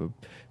obviously have a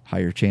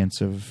higher chance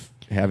of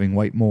having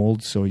white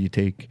mold. So you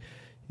take,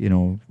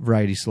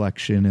 variety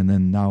selection. And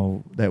then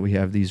now that we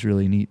have these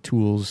really neat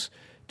tools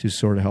to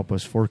sort of help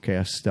us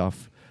forecast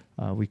stuff,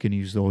 we can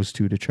use those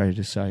two to try to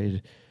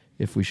decide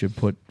if we should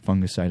put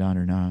fungicide on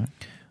or not.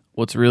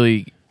 What's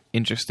really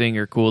interesting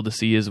or cool to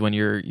see is when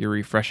you're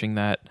refreshing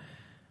that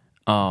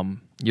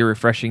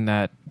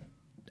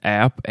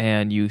app,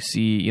 and you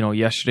see,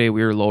 yesterday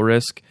we were low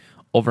risk.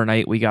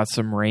 Overnight we got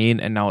some rain,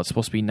 and now it's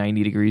supposed to be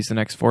 90 degrees the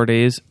next 4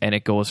 days, and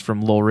it goes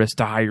from low risk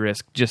to high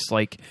risk just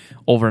like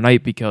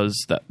overnight, because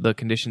the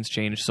conditions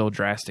change so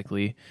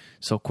drastically,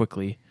 so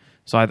quickly.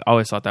 So I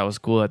always thought that was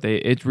cool that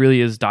it really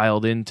is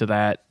dialed into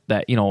that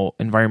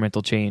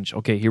environmental change.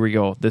 Okay, here we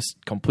go. This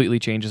completely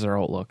changes our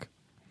outlook.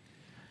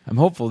 I'm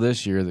hopeful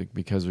this year that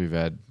because we've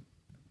had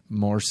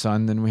more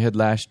sun than we had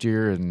last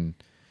year and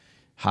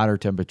hotter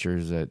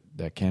temperatures,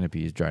 that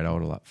canopy is dried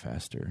out a lot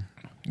faster.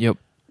 Yep.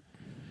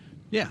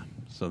 Yeah.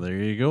 So there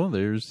you go.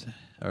 There's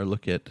our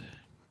look at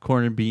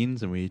corn and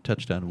beans, and we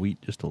touched on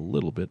wheat just a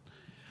little bit.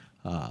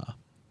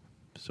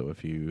 So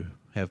if you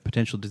have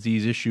potential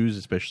disease issues,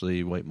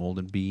 especially white mold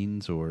in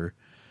beans, or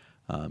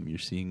you're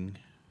seeing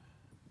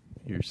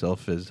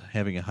yourself as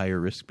having a higher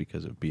risk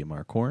because of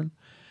BMR corn,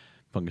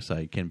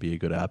 fungicide can be a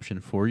good option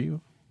for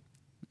you.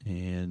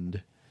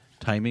 And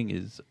timing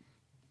is a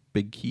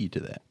big key to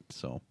that.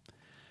 So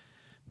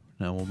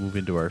now we'll move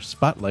into our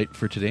spotlight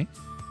for today.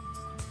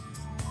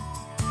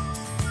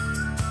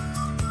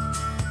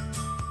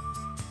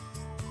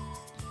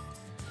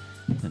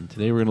 And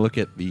today we're going to look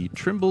at the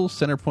Trimble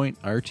Centerpoint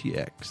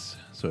RTX.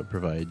 So it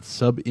provides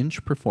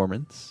sub-inch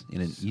performance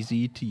in an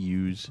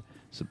easy-to-use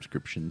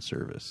subscription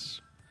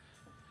service.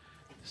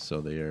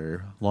 So they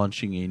are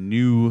launching a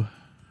new,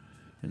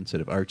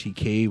 instead of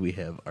RTK, we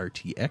have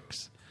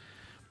RTX.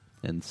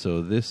 And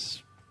so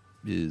this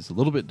is a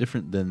little bit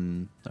different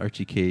than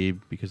RTK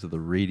because of the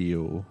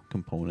radio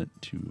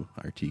component to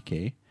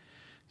RTK.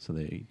 So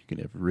you can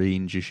have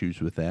range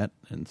issues with that.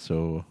 And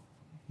so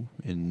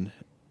in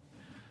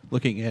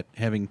looking at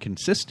having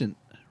consistent,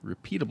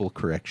 repeatable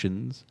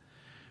corrections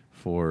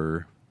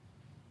for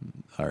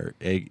our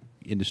egg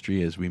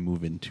industry as we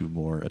move into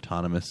more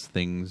autonomous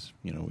things.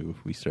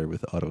 We started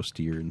with auto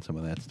steer and some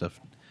of that stuff,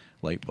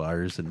 light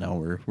bars, and now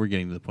we're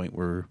getting to the point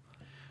where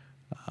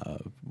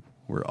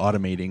we're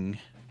automating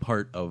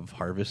part of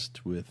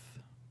harvest with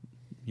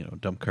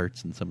dump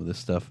carts and some of this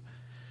stuff.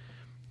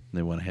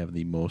 They want to have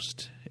the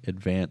most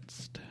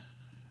advanced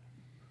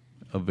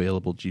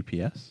available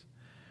GPS.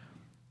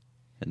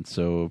 And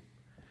so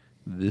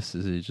this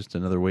is just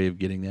another way of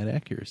getting that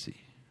accuracy.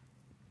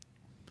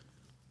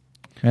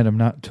 And I'm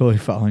not totally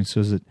following. So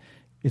is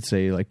it's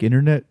a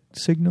internet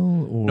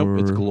signal, or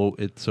Nope,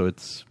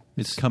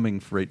 it's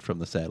coming right from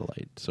the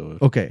satellite. So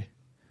okay.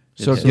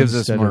 So It's it gives us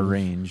instead more of-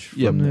 range.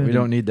 Yep. We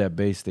don't need that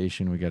base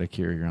station we got to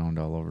carry around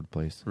all over the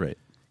place. right.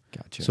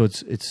 Gotcha. So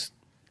it's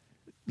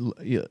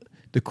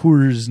the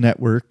Coors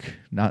Network,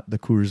 not the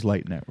Coors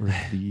Light Network.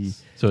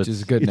 So Which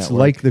is a good it's network.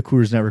 like the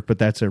Coors Network, but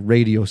that's a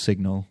radio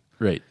signal.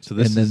 right. So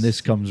this And then is,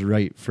 this comes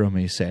right from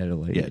a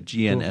satellite. yeah,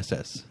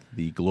 GNSS,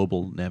 the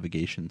Global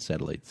Navigation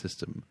Satellite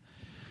System.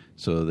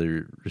 So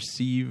the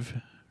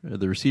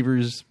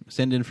receivers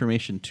send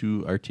information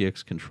to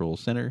RTX Control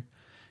Center.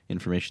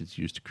 Information is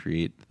used to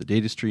create the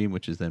data stream,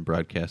 which is then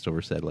broadcast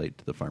over satellite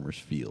to the farmer's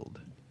field.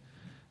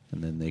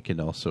 And then they can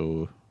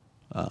also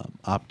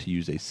opt to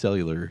use a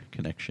cellular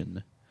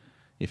connection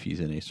if he's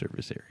in a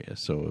service area.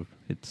 So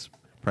it's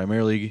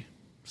primarily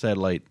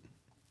satellite,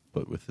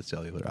 but with the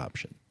cellular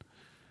option.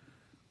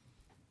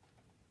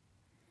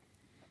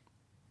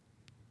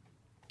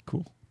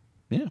 Cool.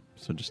 Yeah,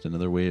 so just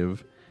another way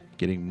of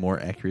getting more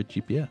accurate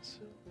GPS.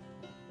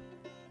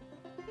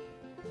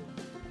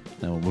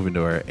 Now we'll move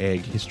into our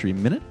Ag History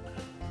Minute.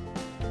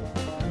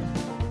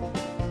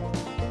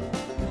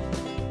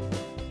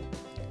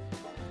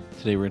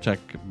 Today we're going to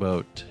talk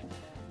about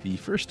the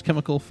first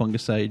chemical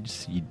fungicide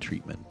seed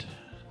treatment.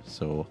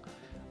 So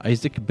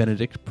Isaac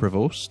Benedict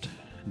Prevost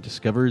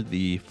discovered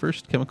the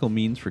first chemical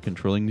means for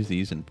controlling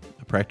disease in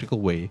a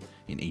practical way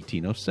in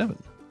 1807.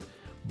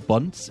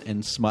 Bunts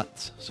and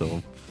smuts,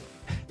 so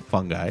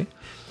fungi,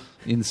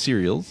 in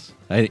cereals.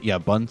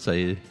 Bunts,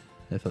 I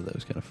thought that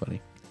was kind of funny.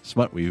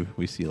 Smut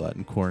we see a lot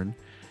in corn.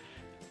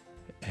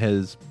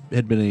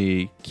 Had been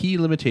a key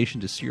limitation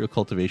to cereal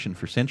cultivation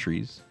for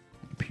centuries,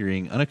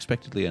 appearing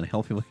unexpectedly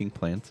unhealthy-looking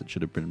plants that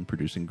should have been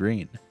producing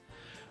grain.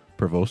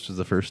 Prevost was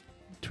the first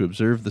to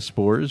observe the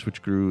spores,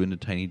 which grew into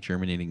tiny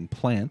germinating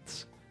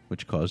plants,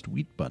 which caused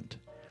wheat bunt.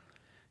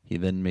 He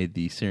then made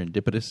the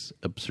serendipitous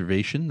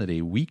observation that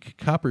a weak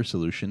copper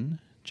solution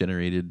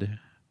generated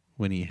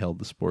when he held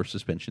the spore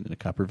suspension in a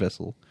copper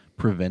vessel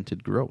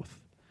prevented growth.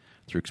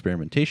 Through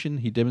experimentation,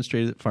 he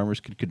demonstrated that farmers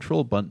could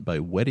control bunt by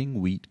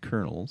wetting wheat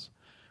kernels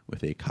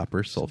with a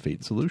copper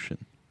sulfate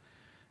solution.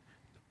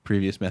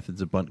 Previous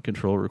methods of bunt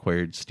control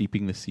required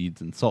steeping the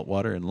seeds in salt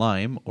water and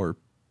lime or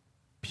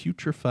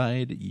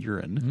putrefied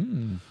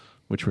urine,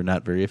 which were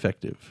not very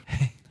effective.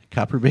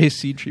 Copper-based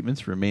seed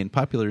treatments remained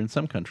popular in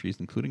some countries,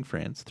 including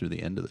France, through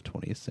the end of the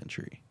 20th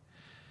century.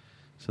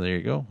 So there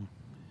you go.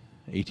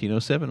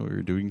 1807, we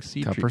were doing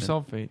seed Copper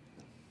treatment. sulfate.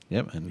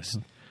 Yep, and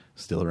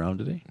still around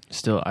today.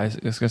 Still, I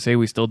was gonna say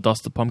we still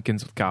dust the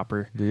pumpkins with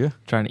copper. Do you?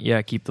 Trying to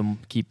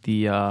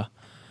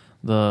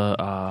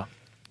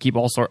keep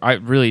all sort. I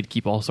really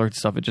keep all sorts of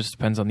stuff. It just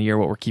depends on the year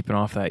what we're keeping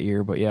off that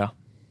year. But yeah,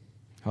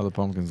 How the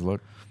pumpkins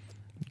look?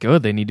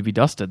 good. They need to be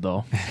dusted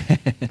though.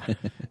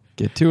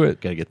 Get to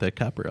it. Got to get that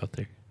copper out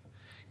there.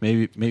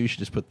 Maybe you should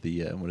just put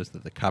the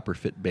the copper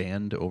fit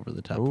band over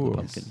the top of Ooh. the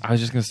pumpkin. I was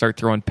just gonna start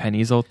throwing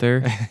pennies out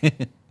there.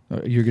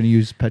 You're going to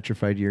use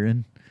petrified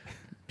urine?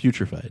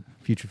 Putrefied.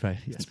 Putrefied,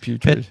 yes. It's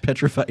putrid.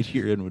 Petrified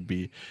urine would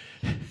be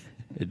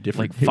a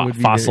different It would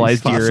be very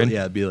fossilized fossil- urine.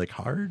 Yeah, it'd be like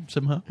hard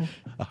somehow,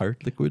 a hard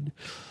liquid.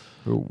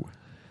 Ooh.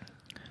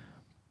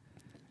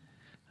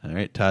 All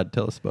right, Todd,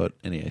 tell us about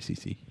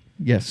NAICC.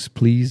 Yes,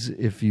 please,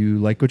 if you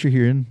like what you're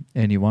hearing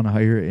and you want to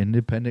hire an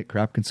independent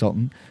crop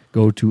consultant,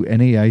 go to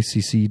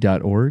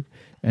naicc.org,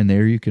 and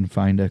there you can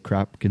find a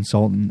crop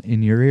consultant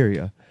in your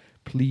area.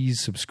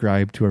 Please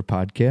subscribe to our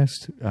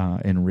podcast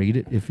and rate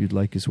it if you'd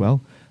like as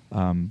well.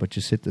 But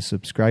just hit the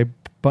subscribe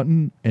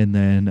button and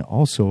then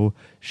also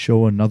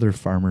show another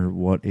farmer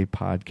what a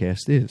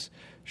podcast is.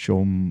 Show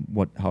him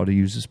how to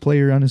use his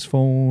player on his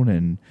phone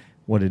and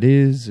what it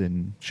is,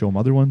 and show him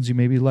other ones you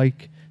maybe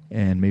like,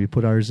 and maybe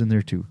put ours in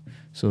there too.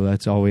 So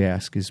that's all we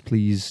ask is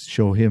please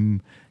show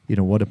him,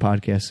 what a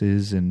podcast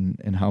is and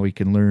how he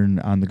can learn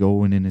on the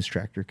go and in his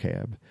tractor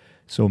cab.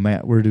 So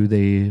Matt, where do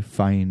they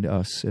find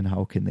us and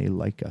how can they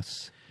like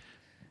us?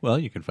 Well,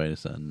 you can find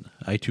us on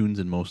iTunes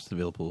and most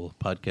available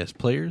podcast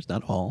players,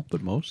 not all,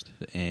 but most,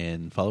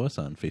 and follow us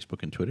on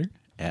Facebook and Twitter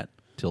at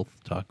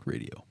Tilth Talk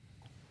Radio.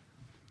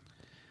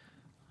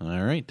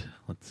 All right,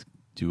 let's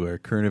do our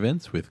current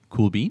events with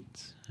Cool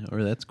Beans,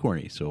 or that's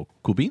corny. So,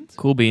 Cool Beans?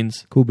 Cool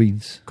beans. Cool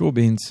beans. Cool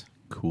beans.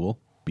 Cool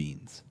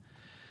Beans.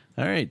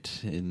 All right,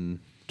 in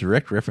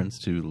direct reference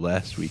to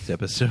last week's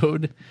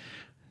episode,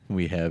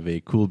 we have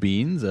a Cool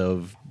Beans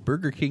of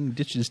Burger King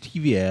ditches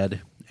TV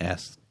ad,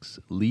 asks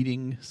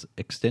leading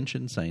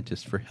extension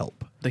scientist for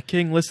help. The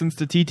king listens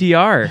to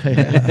TTR.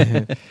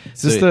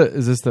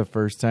 Is this the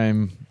first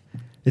time?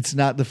 It's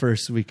not the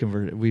first we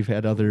converted. We've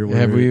had other where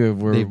Have we?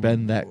 they've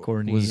been that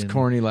corny. Was and,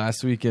 corny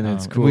last week and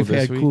it's cool We've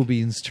this had week? Cool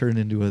Beans turn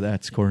into a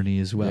that's corny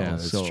as well. Yeah,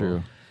 that's so,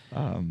 true.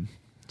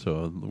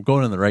 So we're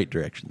going in the right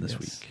direction this Yes.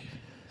 week.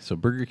 So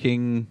Burger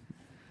King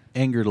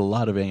angered a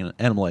lot of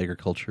animal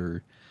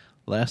agriculture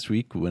last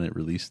week when it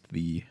released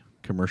the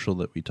commercial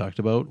that we talked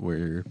about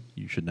where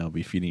you should now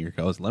be feeding your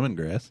cows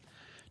lemongrass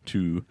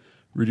to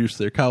reduce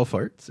their cow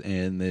farts.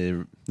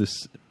 And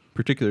this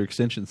particular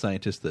extension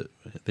scientist that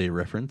they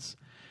reference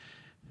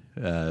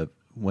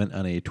went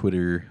on a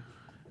Twitter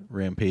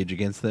rampage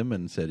against them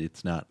and said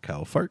it's not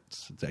cow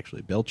farts. It's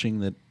actually belching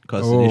that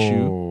caused an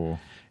issue.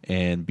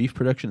 And beef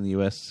production in the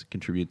U.S.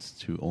 contributes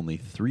to only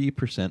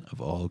 3%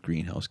 of all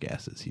greenhouse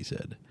gases, he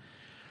said.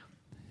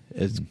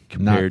 as Not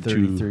compared to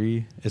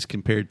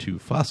 33.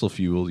 fossil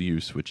fuel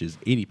use, which is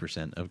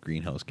 80% of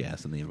greenhouse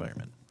gas in the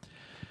environment.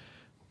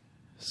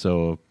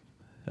 So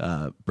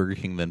Burger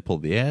King then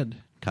pulled the ad,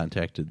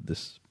 contacted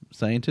this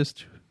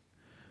scientist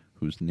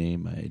whose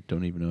name I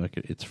don't even know.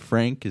 It's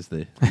Frank is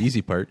the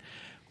easy part.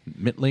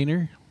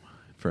 Mittlaner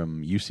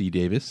from UC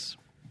Davis.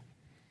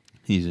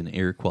 He's an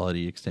air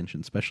quality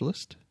extension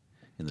specialist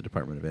in the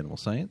Department of Animal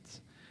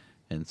Science.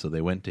 And so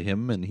they went to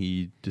him, and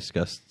he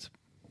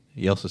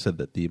also said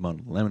that the amount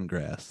of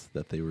lemongrass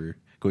that they were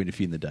going to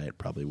feed in the diet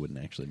probably wouldn't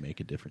actually make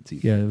a difference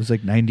either. Yeah, it was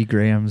like 90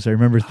 grams. I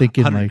remember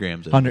thinking 100 like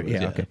grams, I think 100. it was,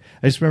 Yeah, yeah. okay.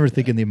 I just remember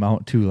thinking the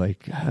amount too.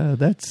 Like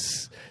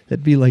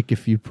that'd be like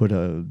if you put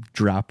a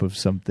drop of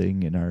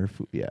something in our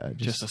food. Yeah,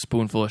 Just a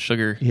spoonful of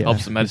sugar yeah,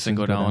 helps the medicine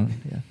go down.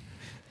 Yeah.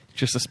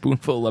 Just a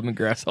spoonful of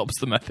lemongrass helps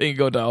the methane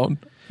go down.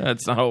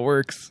 That's not how it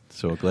works.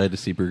 So glad to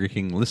see Burger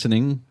King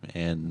listening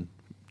and,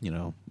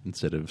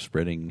 instead of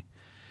spreading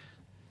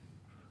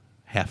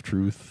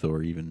half-truth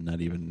or even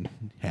not even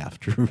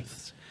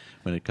half-truths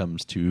when it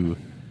comes to...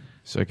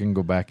 So I can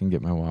go back and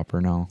get my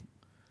Whopper now.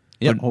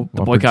 Yeah,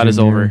 The boycott is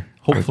over.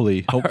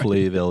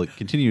 hopefully they'll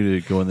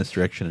continue to go in this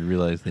direction and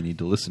realize they need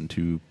to listen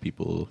to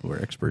people who are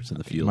experts in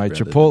the field. My rather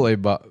than-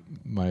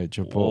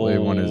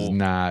 Chipotle one is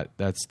not.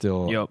 That's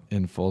still Yep.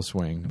 in full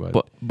swing.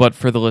 But But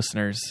for the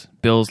listeners,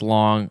 the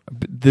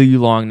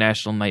long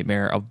national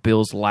nightmare of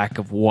Bill's lack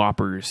of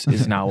Whoppers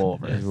is now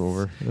over. it's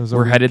over. It was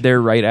We're over. headed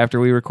there right after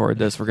we record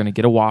this. We're going to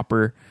get a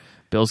Whopper.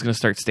 Bill's going to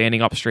start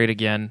standing up straight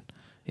again.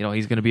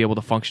 He's going to be able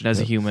to function as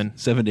a human.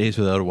 7 days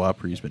without a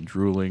Whopper. He's been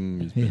drooling.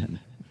 He's been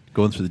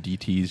going through the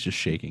DTs, just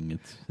shaking.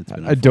 It's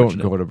been I don't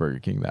unfortunate. go to Burger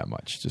King that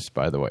much. Just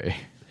by the way.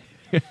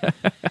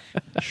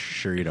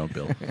 Sure you don't,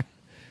 Bill.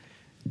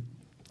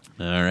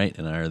 All right,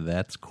 and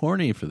that's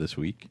corny for this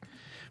week.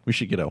 We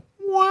should get a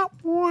wah,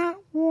 wah,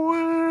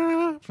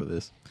 wah for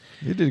this.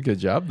 You did a good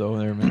job though,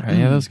 there, man.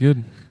 Yeah, that's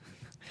good.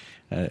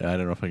 I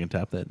don't know if I can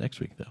top that next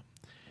week, though.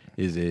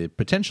 Is a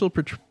potential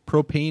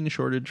propane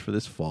shortage for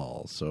this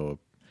fall. So,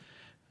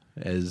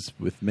 as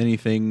with many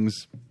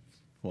things,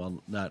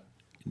 well, not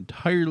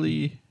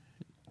entirely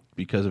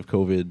because of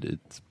COVID,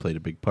 it's played a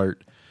big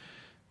part.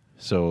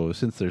 So,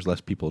 since there's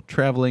less people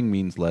traveling,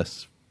 means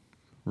less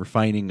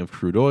refining of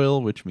crude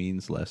oil, which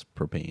means less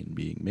propane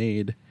being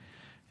made.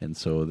 And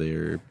so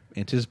they're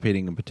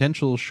anticipating a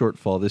potential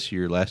shortfall this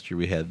year. Last year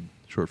we had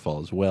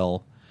shortfall as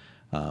well.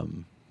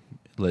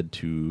 It led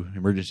to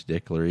emergency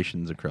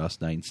declarations across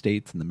 9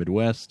 states in the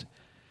Midwest.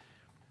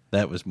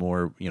 That was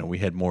more, we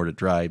had more to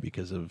dry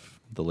because of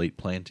the late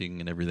planting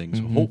and everything.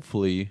 So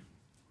hopefully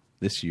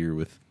this year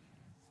with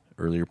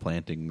earlier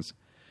plantings,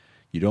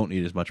 you don't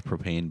need as much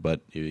propane,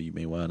 but you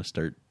may want to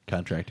start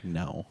contracting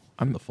now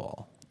in the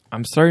fall.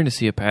 I'm starting to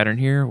see a pattern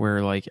here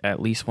where, like, at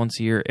least once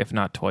a year, if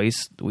not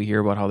twice, we hear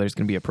about how there's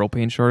going to be a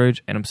propane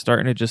shortage, and I'm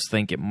starting to just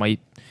think it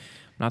might. I'm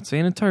not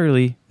saying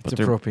entirely, but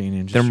It's a propane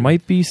industry. there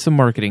might be some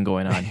marketing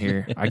going on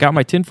here. I got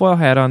my tinfoil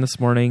hat on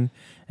this morning,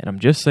 and I'm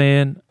just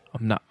saying.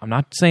 I'm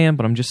not saying,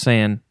 but I'm just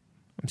saying.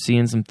 I'm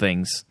seeing some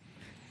things.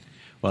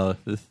 Well,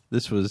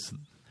 this was.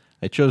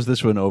 I chose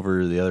this one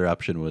over the other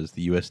option was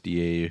the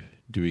USDA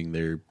doing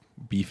their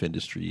beef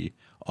industry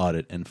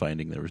audit and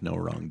finding there was no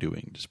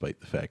wrongdoing,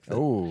 despite the fact that.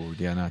 Oh,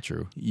 yeah, not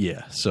true.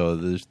 Yeah, so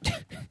there's.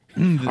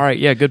 All right,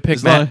 yeah, good pick,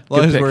 As long, Matt. as long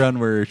Good as pick. we're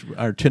on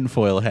our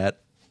tinfoil hat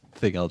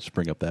thing, I'll just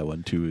bring up that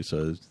one too.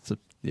 So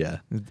yeah,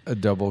 A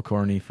double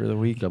corny for the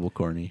week. double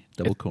corny,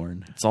 double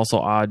corn. It's also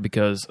odd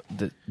because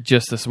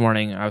just this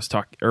morning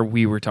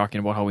we were talking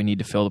about how we need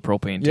to fill the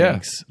propane Yeah,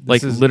 tanks. this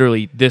Like is-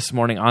 literally this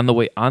morning on the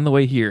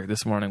way here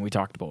this morning we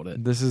talked about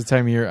it. This is the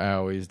time of year I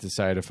always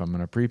decide if I'm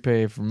going to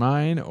prepay for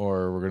mine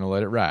or we're going to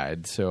let it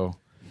ride. So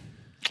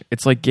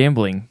It's like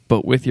gambling,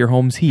 but with your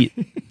home's heat.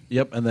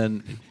 Yep, and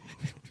then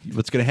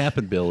what's going to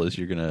happen, Bill, is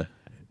you're gonna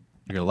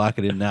lock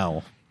it in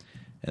now,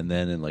 and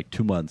then in like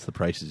 2 months the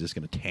price is just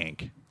going to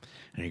tank,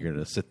 and you're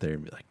going to sit there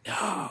and be like,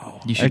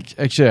 no. You should.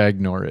 actually, I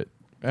ignore it.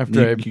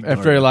 After You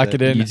ignore I it. lock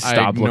it in, You I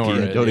stop ignore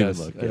looking. it. Don't even Yes.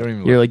 look. I don't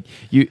even You're look.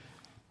 like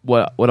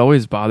What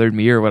always bothered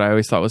me, or what I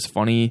always thought was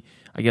funny,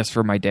 I guess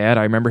for my dad,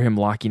 I remember him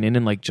locking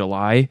in like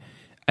July,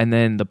 and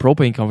then the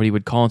propane company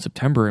would call in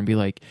September and be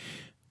like,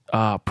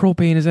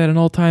 propane is at an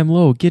all-time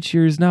low. Get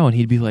yours now. And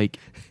he'd be like,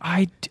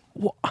 I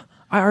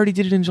already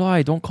did it in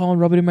July. Don't call and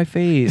rub it in my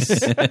face.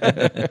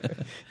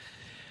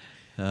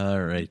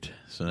 All right,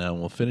 so now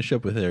we'll finish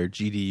up with our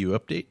GDU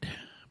update.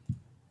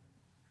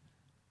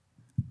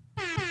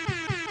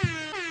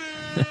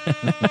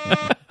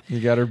 You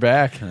got her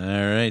back. All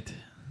right.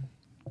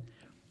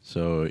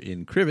 So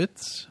in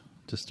Crivets,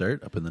 to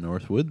start, up in the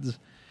North Woods,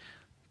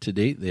 to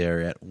date they are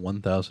at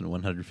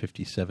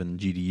 1,157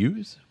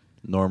 GDUs.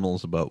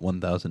 Normal's about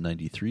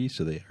 1,093,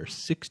 so they are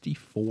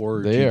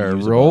 64 They are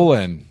GDUs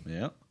rolling. above.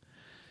 Yeah.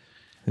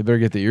 They better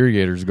get the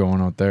irrigators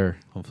going out there.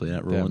 Hopefully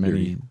not That rolling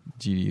many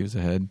dirty. GDUs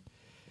ahead.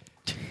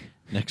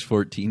 Next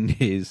 14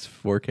 days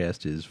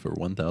forecast is for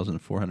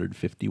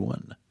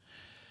 1,451.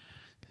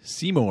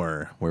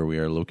 Seymour, where we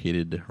are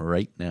located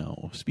right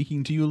now.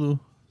 Speaking to you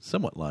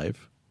somewhat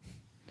live.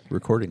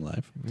 recording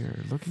live. We are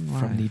looking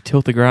From the live.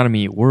 Tilth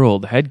Agronomy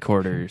World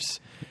Headquarters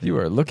You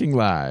are looking At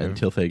live.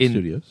 Tilthag in,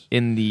 Studios.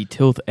 in the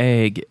Tilth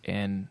Ag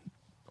and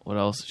what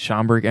else?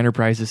 Schaumburg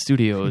Enterprises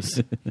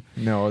Studios.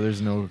 No,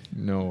 there's no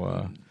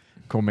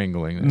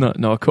commingling. there.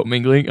 no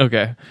commingling.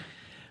 Okay.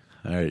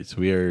 All right, so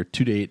we are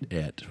to date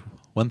at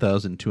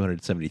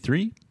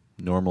 1,273.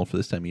 Normal for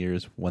this time of year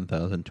is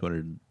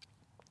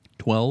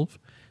 1,212.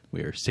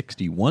 We are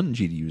 61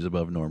 GDUs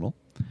above normal.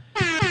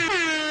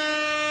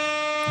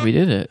 We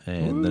did it.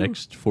 And the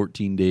next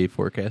 14-day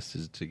forecast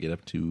is to get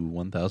up to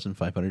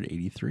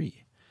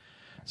 1,583.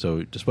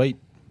 So despite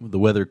the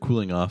weather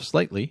cooling off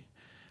slightly,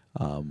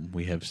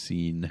 we have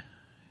seen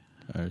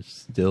our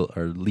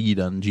lead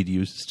on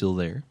GDUs is still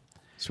there.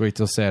 Just wait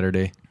till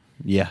Saturday.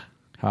 Yeah.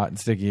 Hot and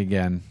sticky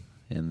again.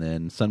 And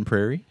then Sun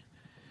Prairie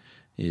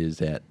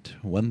is at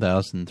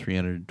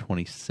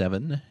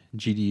 1,327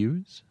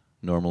 GDUs.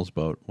 Normal's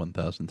about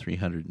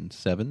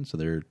 1,307, so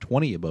they're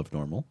 20 above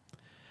normal.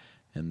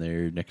 And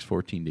their next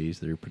 14 days,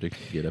 they're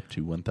predicted to get up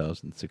to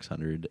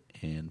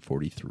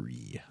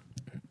 1,643.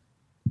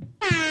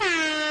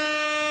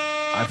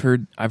 I've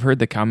heard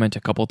the comment a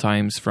couple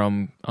times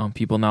from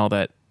people now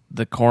that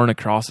the corn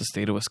across the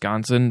state of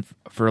Wisconsin,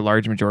 for a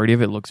large majority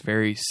of it, looks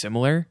very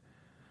similar.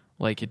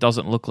 Like, it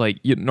doesn't look like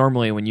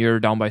normally when you're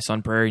down by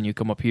Sun Prairie and you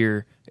come up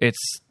here, it's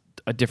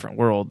a different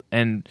world.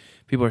 And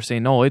people are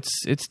saying, no, it's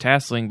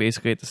tasseling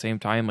basically at the same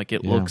time. Like,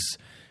 it looks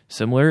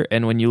similar.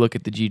 And when you look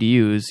at the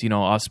GDUs,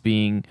 us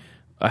being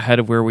ahead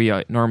of where we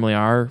normally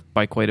are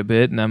by quite a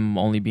bit, and them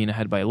only being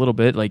ahead by a little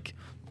bit, like,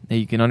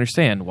 you can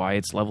understand why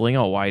it's leveling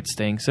out, why it's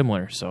staying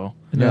similar. So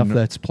Enough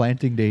that's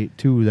planting date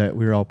too, that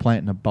we were all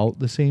planting about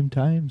the same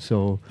time.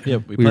 So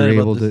Yep, we were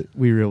able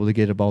to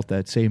get about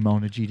that same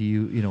amount of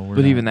GDU.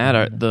 but even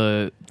that,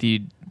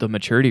 the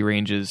maturity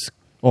ranges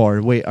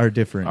are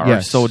different. are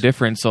Yes. so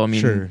different. So I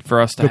mean, Sure.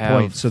 for us to Good have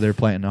point. So they're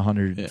planting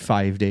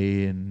 105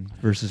 day and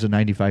versus a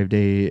 95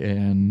 day,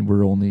 and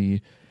we're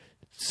only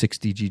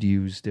 60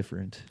 GDUs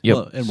different. Yep.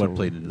 Well, and what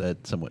played into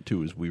that somewhat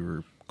too is we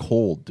were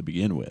cold to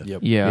begin with. Yep.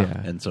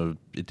 yeah. And so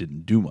it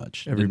didn't do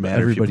much. It didn't Everybody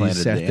matter if you planted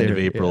sat at the end of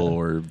there, April yeah.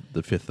 or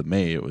the 5th of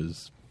May. It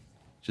was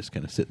just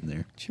kind of sitting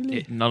there.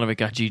 None of it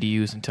got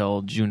GDUs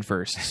until June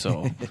 1st,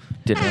 so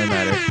didn't really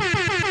matter.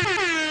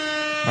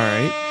 All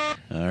right.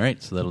 All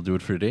right, so that'll do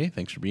it for today.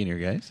 Thanks for being here,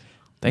 guys.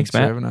 Thanks, for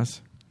Matt. having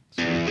us.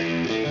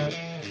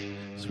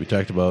 So we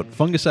talked about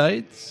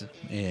fungicides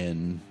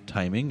and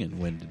timing and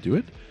when to do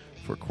it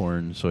for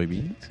corn,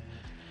 soybeans.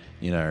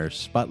 In our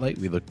spotlight,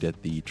 we looked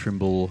at the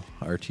Trimble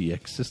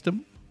RTX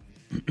system.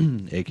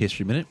 Ag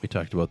History Minute, we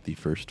talked about the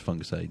first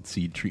fungicide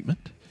seed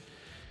treatment.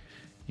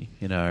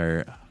 In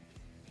our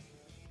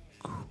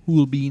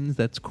Cool Beans,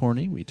 that's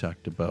corny, we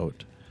talked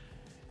about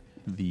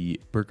the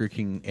Burger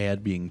King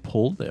ad being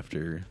pulled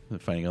after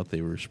finding out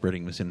they were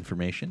spreading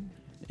misinformation.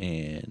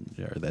 And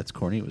that's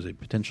corny, it was a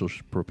potential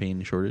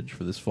propane shortage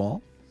for this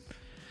fall.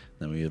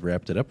 Then we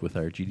wrapped it up with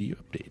our GDU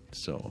update.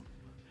 So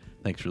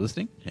thanks for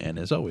listening, and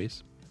as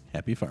always,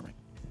 happy farming.